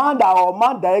gbogbo the man that or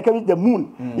man that can the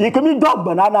moon you can be dog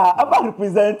banana ever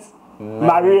represent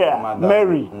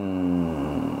Mary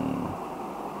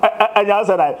anya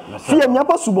say that fia nya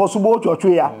pa subo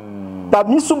twotwe ya ta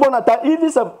mi subo na ta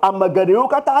even se amagade o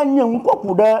kata anya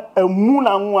nkoku da emu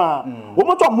na nwa o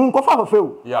mo to mu nko fa fa o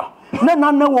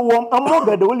na wo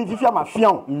amagade o li fifia ma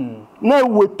fian na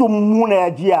weto mu na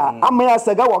agi a amaya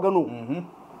saga waga no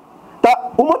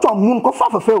ta o mo to mu nko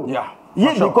fa fa o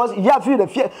yeah, because you feel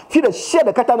the share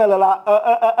the katana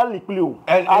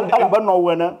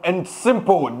and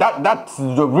simple that's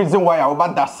the reason why I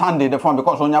about that Sunday the phone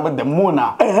because on the moon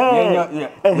I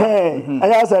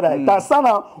said that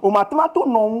sana umatomato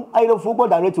no I don't forget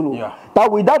directly that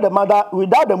without the mother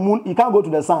without the moon you can't go to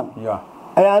the sun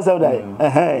I said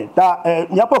that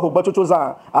nyapo Hogbe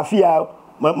Tsotso afia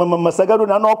masagado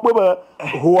na no kpo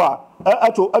hoa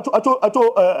acho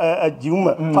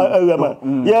jiuma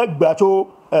ye gbacho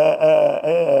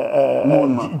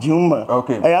jiuma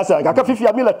okay aya sa ka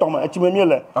fifia mi le toma achime mi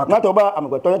le na to ba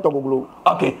amgoto to goglo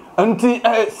okay nti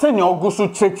senior ogusu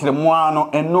chechire mo ano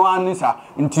eno anisa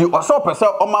nti oso pese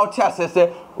o ma uchi asese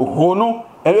ho no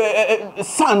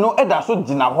san no eda so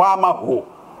gina ho ama ho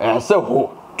se ho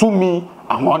tumi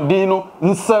ahodi no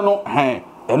nse no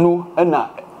enu na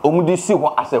omudi si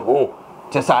ho ase ho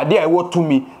chesa ade a wo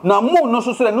tumi na mo no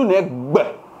so no na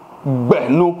gbe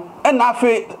no na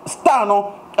afi star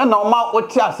no na o ma o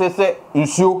ti asese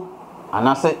nsuo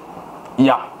anase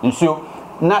ya nsuo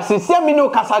na sisi mi no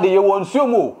kasa de ye wo nsuo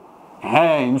mo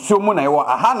nsuo mo na ye wo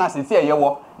aha na sisi ye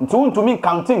wo ntumi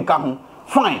counting ka ho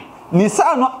fine ni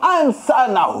sa no ansa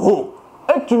na ho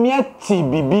etumi ati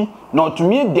bibi na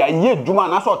otumi de aye djuma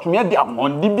na so otumi de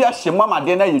amondi bi ahye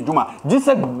amade na aye djuma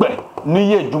gise gbe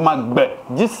ni ye djuma gbe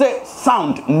gise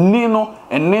sound nino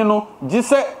enino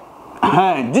gise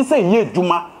ye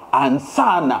djuma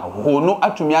ansa na hono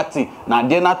atumi ati na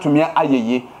de na atumi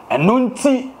ayeye eno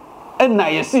nti na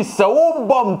yesi se wo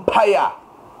bompaya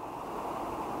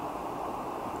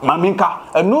maminka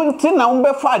eno nti na wo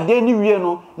be fa de ni wie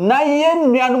no na ye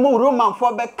nuanu mo roman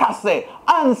fo be kase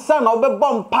ansa na wo be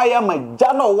bompaya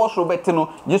maja na wo so beti no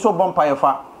jiso bompaya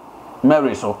fa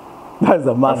Mary so that's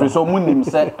the mother so munim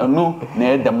say eno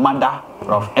na the mother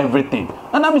of everything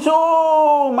and I'm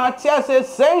so Matthias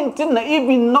saint na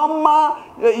even normal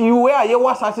you were ye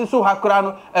wasase so hakura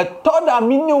no toda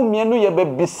minyo mienu ye be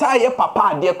bisa ye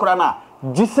papa ade kura na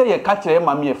jise ye ka kire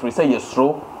mami e free say ye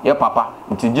sro ye papa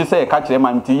nti jise ye ka kire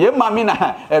mami nti ye mami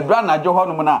na edra na jo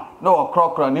honum na o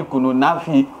krokro ni kunu na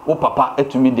fi o papa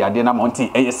etumi di ade na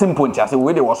monti e simple nti ase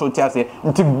we de wo so ti ase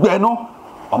nti gbe no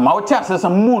o ma o ti ase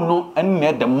some moon no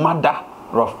and the mother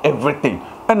of everything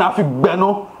and afi gbe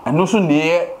no eno so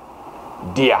ne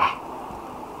dia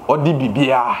odi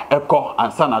bibia eko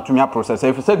ansa na atumi process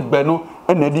if say gbenu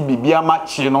na di bibia ma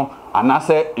chi no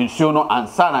anase nsuo no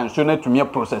ansa na nsuo na atumi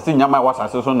process nyama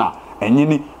wasase so na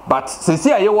enyini but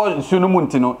sesi aye wo nsuo no mu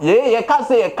ntino ye ka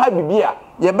say ye ka bibia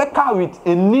ye be ka with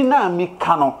eni na mi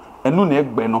ka no enu na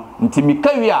egbe no nti mi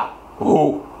ka wi a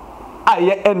ho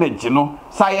aye energy no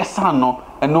saye san no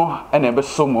eno na ebe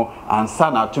somo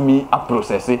ansa na atumi a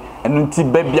process enu nti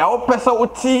bebia wo pese wo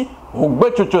ti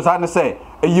Hogbe Tsotso sa ne say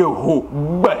eye ho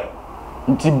gbe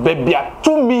nti bebia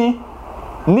tumi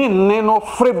ni no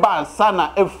freba ansa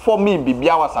na efomi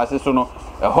bibia wasase so no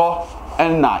eho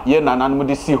enna ye nananum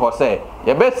de si ho say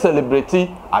ye be celebrate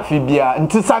afibia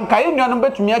nti sanka ye nuanom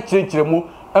betumi a kirekire mu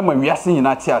ema wiase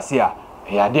nyina ti ase a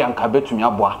ya de anka betumi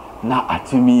aboa na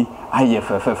atumi aye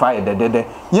fefefa ye dedede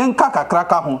ye nka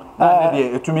kakraka ho na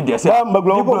de etumi de se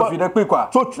maglo fi de kwekwa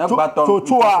na gbaton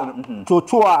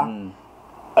Tsotso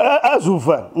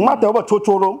azuva mata oba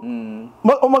Tsotsoro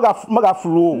maga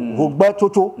flu Hogbe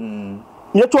Tsotso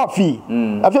ye tofi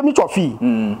afia mi tofi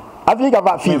afia ga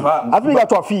va fi afia ga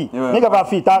tofi mi ga va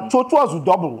fi ta Tsotso azu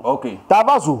double okay ta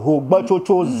va zu Hogbe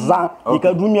Tsotso za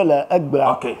ikadumie la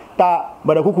egba ta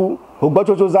barakuku Hogbe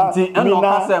Tsotso za mi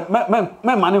na se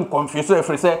me man confuse e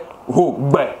frese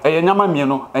Hogbe e nyama mie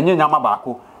no enye nyama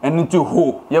baako enti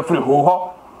ho ye free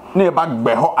ho na e ba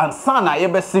gbe ho ansa na ye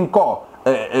be sinko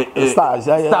star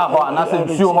ho anase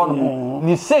nsuo ho no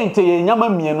ni sente ye nyama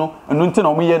mie no enu nti na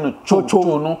omo ye no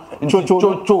Tsotso no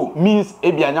Tsotso means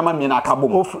e bia nyama mie na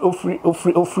akabom ofri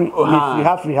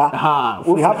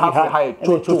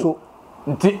Tsotso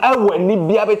nti ewe ni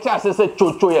bia be tia se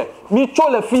Tsotso ye mi cho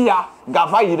le fia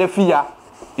gava yire fia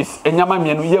is enyama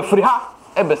mie no ye free ha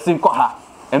e be sin ko ha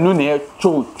enu ne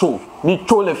Tsotso mi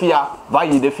cho le fia va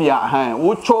yire fia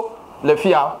wo cho le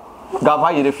fia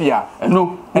gava yire fia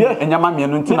enu enyama mie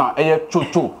no nti na eye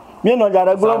Tsotso mi no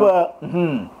jare global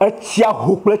achia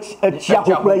hokple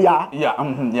ya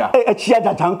achia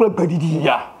jajankle gadidi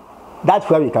yeah that's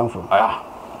where we come from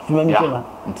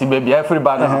nti baby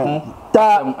everybody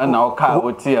ta na oka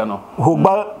otie no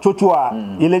Hogbe Tsotso a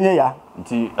ilenye ya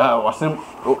nti wasim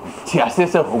ti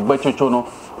asese Hogbe Tsotso no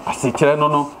asekire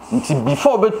no nti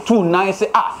before be too nice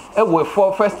e we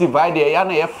for festival dey ya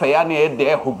na ye fe ya na ye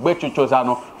dey Hogbe Tsotso za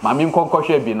no mami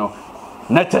nkonkɔhwe bi no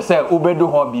na chese obedu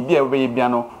ho bibia we bia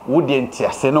no wo de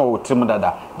ntiase na o tim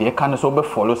dada de ka ne so be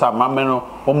follow sa mame no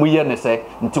omu ye ne se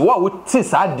nti wa wo ti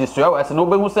sa diso ya wase no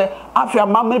be hu se afia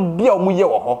mame bia omu ye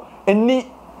wo ho eni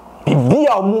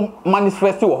bibia omu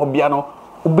manifest wo ho bia no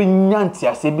obenya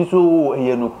ntiase bi so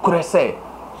ye no krese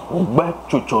Hogbe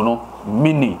Tsotso no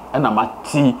mini na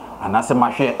mati anase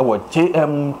mahwe e wo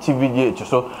JMTVGH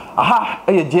so aha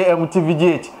e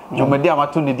JMTVGH jomedi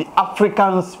amato ne di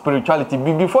African spirituality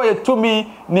before you to me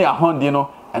ni ahondi no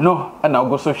eno na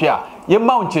go so hwe a ye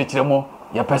ma onchekire mo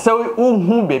ye pese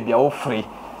unhu bebia wo free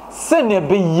se ne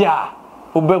be ya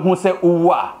obehu se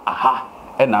uwa aha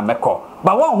na meko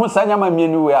ba won hu sanyama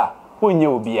mienu we a onye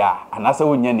obia anase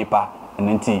onye nipa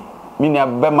enti mini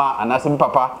abema anase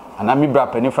papa anami bra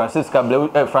pani Francis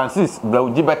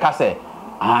Blauji be kase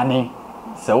ani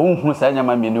se unhu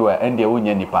sanyama mienu we ende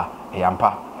onye nipa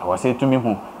yampa e wose tumi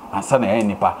hu ansa na ya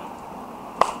nipa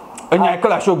enya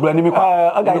kala show gbla ni mi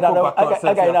kwa aga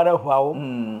ina da hwawo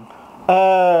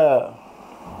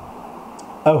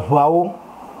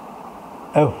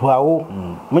hwawo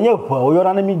menye hwawo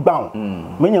yora na mi gbaun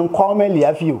menye nko meli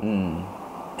afio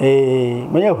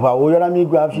menye hwawo yora mi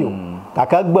gba afio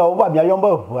kaka gba o ba mi ayo mba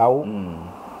hwawo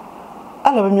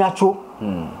ala mi acho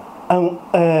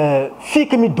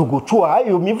fike mi dogocho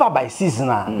ayo mi va by season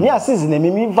mi a season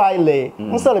mi va ile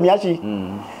nsele mi achi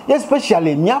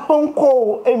especially mi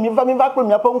aponko mi va pe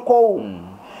mi aponko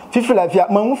fifi la fia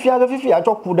ma mu fia fifi a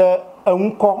choku de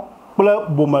enko ple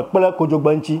boma ple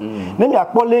kojogbanchi ne mi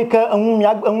akpole ke enwu mi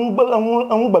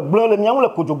enwu gbegble le mi anwu le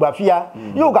kojogba fia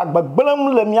yo ga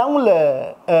gbegblem le mi anwu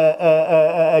le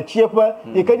chiepe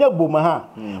e kenye boma ha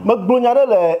magbonya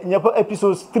le nyepe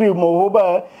episode 3 mo ho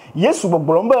ba Yesu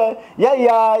gbogbo mba ya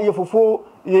ye fofo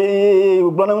ye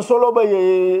gbonam solo ba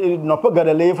ye no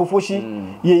pagada le fofo shi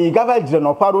ye gava jire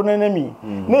no paro nenemi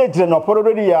na jire no paro do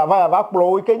ya va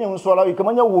kplo we kenye nsola we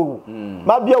kemanya wo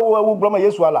ma bia wo gboma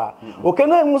Yesu ala o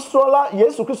kenye nsola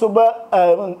Yesu Kristo ba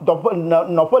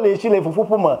no pole shi le fofo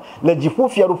poma le jifu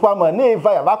fiaru pama na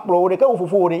va kplo we ka wo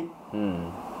fofo re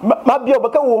ma bia ba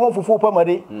ka wo ho fofo pama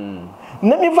re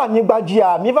na mi va nyi gbaji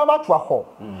a mi va twa ho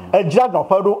ejira no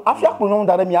paro afia kunu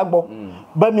ndare mi agbo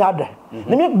ba mi ade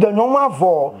na mi de nyon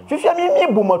avo fifia mi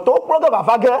bu moto proga ba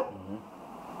fage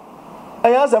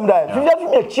eyan sem dai fifia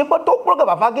mi chi ko to proga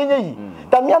ba fage yi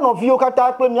ta mia no vio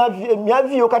kata pe mia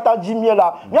vio kata jimie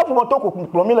la mia promoto ko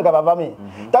plomi le gaba me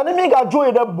ta ni mi ga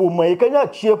joy de bomo e kanya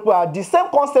chie pa the same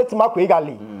concept ma ko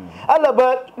egali ala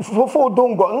ba fofo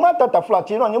dongo ma tata flat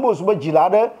no nyebo so ba jila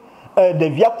de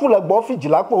via kula gbo fi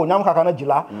jila ko nyam kaka na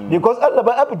jila because ala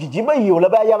ba apjiji ba yi o la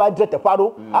ba ya ba drete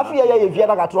paro afi ya via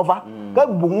na ga trofa ka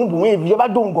bumu e via ba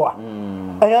dongo a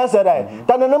anya sera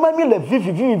ta na ma mi le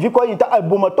vi ko yi ta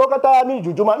bomo to kata mi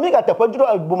jujuma mi ga tepa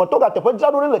juro bomo to ga tepa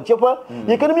juro le chepa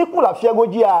yi kene mi kula fia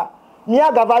goji a mi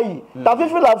aga vai ta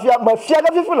fifi la fia ma fia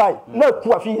ga fifi lai na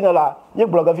ku afi na la ye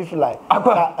bloga fifi lai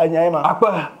anya ma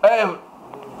akwa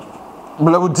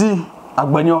blabudi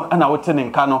agbanyo na wote ne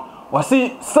nka no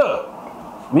wasi sir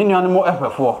mi nuanu mo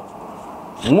efefo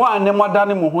mo ane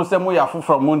modane mo hu se mo ya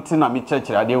foforo mo nti na mi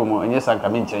chechire ade wo mo enye sanka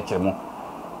mi chechire mo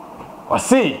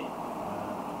wasi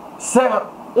se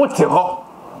wote ho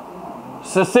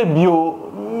se bio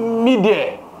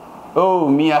media oh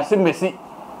mi asemesi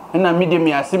na media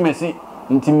mi asemesi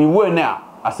nti mi wo na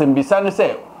asembisa ne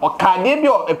se okade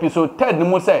bio episode 10 ni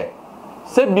mo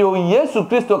se bio Yesu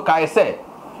Kristo kai se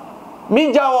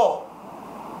mi jawo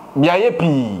biaye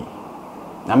pi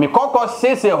na mi kokko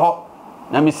sese ho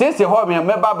na mi sese ho mi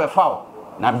meba be fawo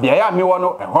na biaye mi wo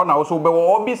no ho na wo so be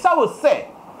wo obisa wo se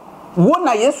wo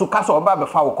na Yesu ka so oba be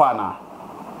fawo kwa na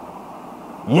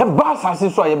ye ba sase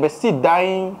so ye be si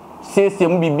dan sese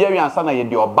mu bibia wi ansa na ye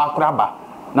de oba kraba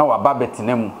na wa ba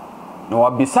betinemu na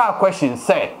wa bisa question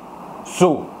say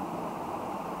so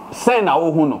say na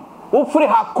wo hu no wo free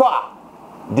ha kwa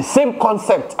the same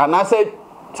concept and I said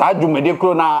sa dwumede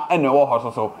kro na ene wo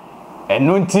ho so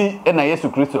enu nti na Yesu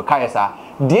Kristo kai sa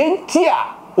de nti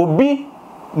a obi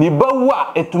ni bawu a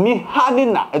etumi hani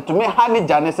na etumi hani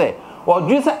jane se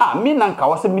odwi se mi na nka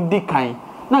wo se mi di kan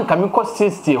na nka mi ko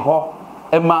 60 ho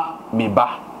ema mi ba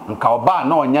nka oba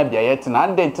na onya bia ye tina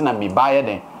ande nti na mi ba ye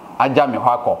den aja mi ho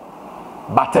akọ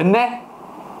batene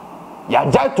ya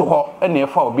jai to ho ene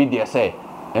efa obi de se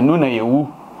enu na yewu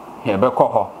ye be ko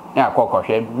ho ya akọkọ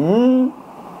hwe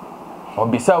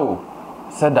obisa o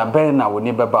said da ben na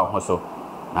woni beba ho so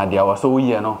na dia wo so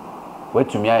woye no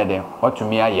watumi aye den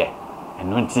watumi aye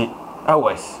enu nti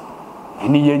awes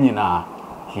eni ye nyina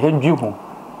ye dwi ho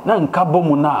na nka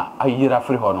bomu na ayira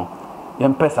free ho no ye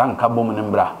mpesa nka bomu ne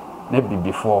mbra na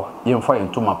bibifo ye mfa ye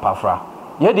ntuma pafra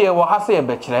ye de wo hase ye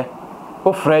bekire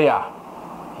o freya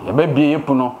ye bebie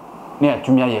yepu no na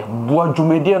atumi aye bua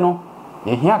dwumedie no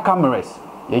ye hia cameras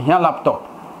ye hia laptop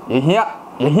ye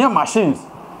hia machines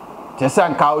tesa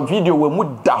nka video we mu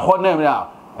da ho na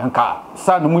nka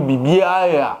san mu bibia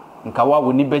ya nka wa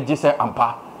woni beje se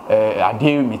ampa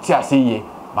ade meti ase ye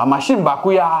ma machine ba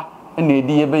ko ya na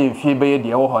edi ye be yefie be ye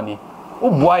de wo ho ni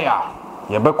ubua ya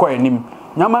ye be ko enim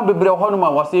nyama bebre ho no ma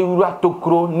wase wura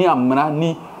tokro ni amra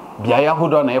ni bia ya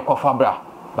hodo na ye kofa bra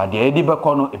ba de edi be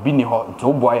ko no ebi ni ho nti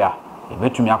ubua ya ye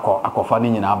betumi akofa ni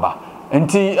nyina ba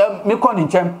nti me ko ni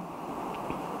nchem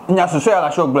nya susu ya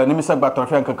la shogbla ni mi se gba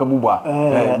torfe nkankan bubua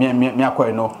mi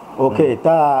akoy no okay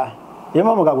ta ye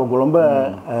mama ga gogolombe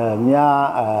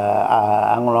mia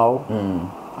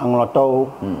anglo to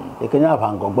e kenya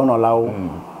vango gbono lawo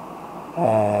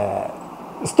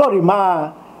story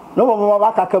ma no mama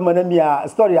ba ka kama na mia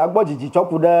story agbojiji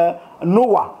choku de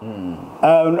Noah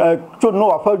to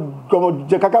Noah fa gomo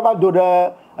je kakaba do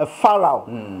de Pharaoh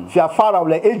fia Pharaoh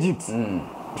le Egypt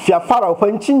fia Pharaoh fa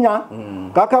nchinya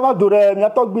kakaba do de mia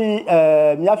togbi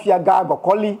mia fia ga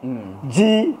gokoli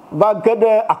ji ba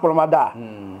gede akolomada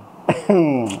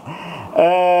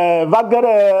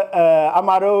bagere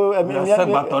amaro se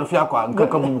bator fia kwa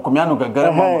nkaka komiano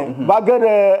gagara mo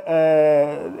bagere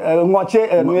ngoche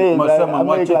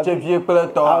ngoche vie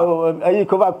pleto ayi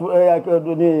ko ba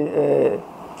ni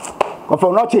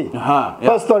ko noche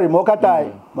first story mo kata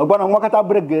mo gbona mo kata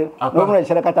brege no mo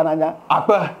chere kata nanya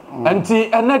apa anti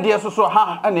ene de soso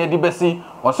ha ene de besi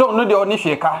o so no de oni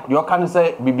hweka de o kan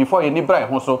se before ye ni brai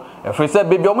ho so efre se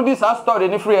baby o mo di sa story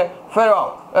ni free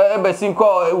Pharaoh ebesi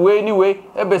ko we ni we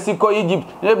ebesi ko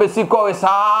Egypt ebesi ko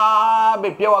sa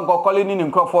be pie wa gokole ni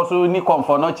nkrofo so ni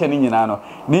comfort no che ni nyina no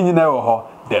ni nyina wo ho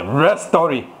the rest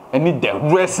story any the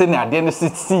rest na de ne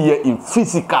see in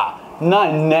physical na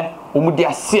ne omudi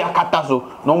asia kata so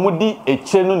na omudi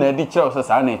eche no na edi kire o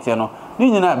sa na etie no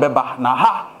ni nyina beba na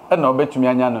ha na obetumi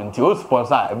anya no nti o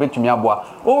sponsor ebetumi aboa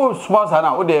o sponsor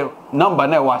na o de number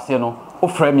na e wase no o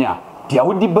frame a dia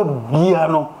o di ba bia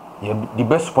no ye di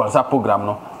best sponsor program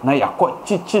no na yakọ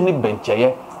chichi ni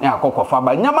bencheye na yakọ fa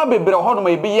ba nyama bebre ho no ma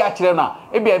ebi ya kire na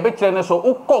ebia ebe kire ne so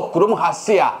ukọ krom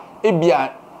hase a ebia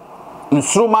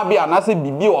nsroma bia na se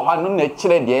bibi o ha no na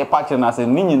kire de e pa kire na se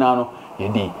ni nyina no ye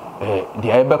di de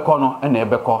ebekọ no na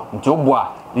ebekọ nti obo a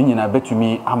ni nyina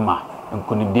betumi ama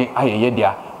nkonide ayeye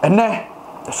dia ene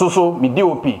so me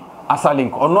DOP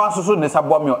Asalink ono asoso ne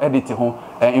sabua me edit ho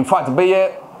in fact be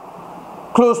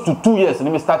close to 2 years ni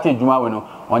me start adwuma we no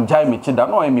on jai me chida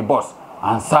no me boss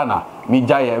ansana me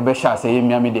jai be sha say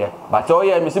me am there but oh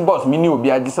yeah me si boss me ni obi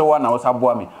agise wa na wo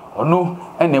sabua me ono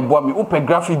ene boa me upe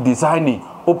graphic designing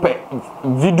upe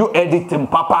video editing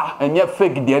papa enye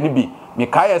fake de ani bi me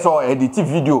kai so edit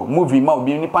video movie ma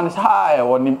obi ni panish ha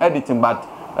wonim editing but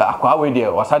akwa we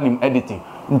there wasanim editing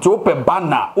nti upe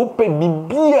banner upe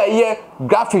bibia ye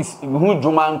graphics hu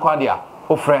djuma nkwa dia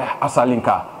ofre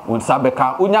Asalinka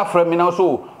unsabeka unya frame me na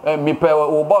so me pe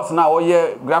o boss na wo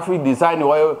ye graphic design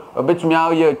wo betumi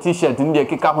a ye t-shirt ndi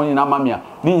keka ho nyina mamia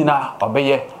ni nyina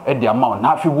obeye e dia ma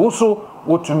na afi wo so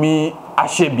wotumi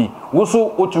ahyebi wo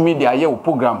so wotumi dia ye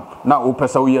program na wo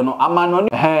pesa wo ye no amano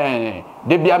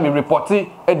de bia me report e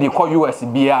de ko US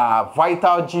bia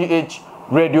Vital GH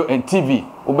Radio and TV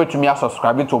obetumi a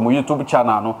subscribe to my YouTube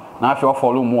channel no na afi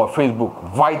follow mu on Facebook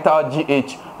Vital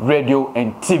GH Radio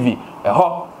and TV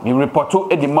ho me report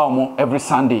e di ma mo every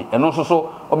Sunday and also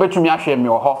so obetumi ahwe me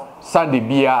ho Sunday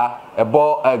bia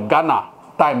ebo Ghana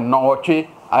time no otwe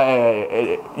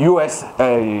US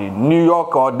New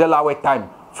York or Delaware time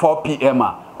 4 p.m.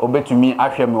 obetumi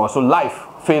ahwe me so live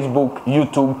Facebook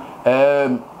YouTube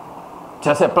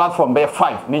just a platform be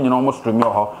 5 ni nyina almost stream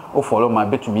ho o follow my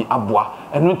betumi aboa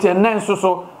enu tie nan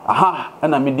so aha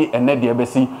na me di ene de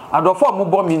besi adofo mo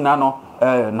bo mi na no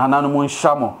nana no mo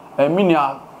nhamo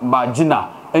minia bagina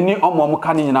eni omo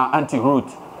ka ni nyina anti root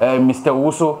Mr.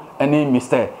 Wuso eni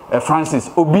Mr.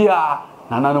 Francis obia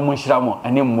nana no mo nhiramo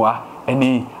eni mmoa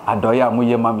eni adoya mo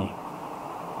ye mami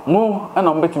mo na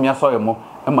mo betumi asoye mo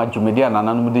ma dwumedi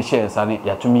nana no mo de share sane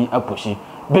yatumi aposhi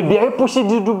bebi e pushi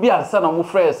didu bia sa na mo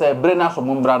frɛ sɛ bre na so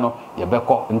mo mbra no ye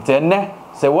bɛkɔ ntɛnɛ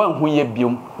sɛ wan hu ye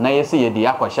biom na ye se ye de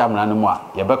akɔhya mra no mu a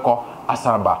ye bɛkɔ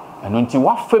asaraba ɛno nti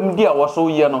wa fam di a wo so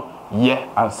ye no ye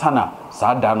ansana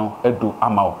saa da no edu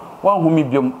ama wo wan hu mi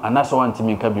biom anasa wan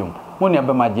timi ka biom mo ne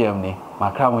bɛ ma gye am ne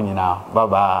makra mo nyina bye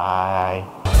bye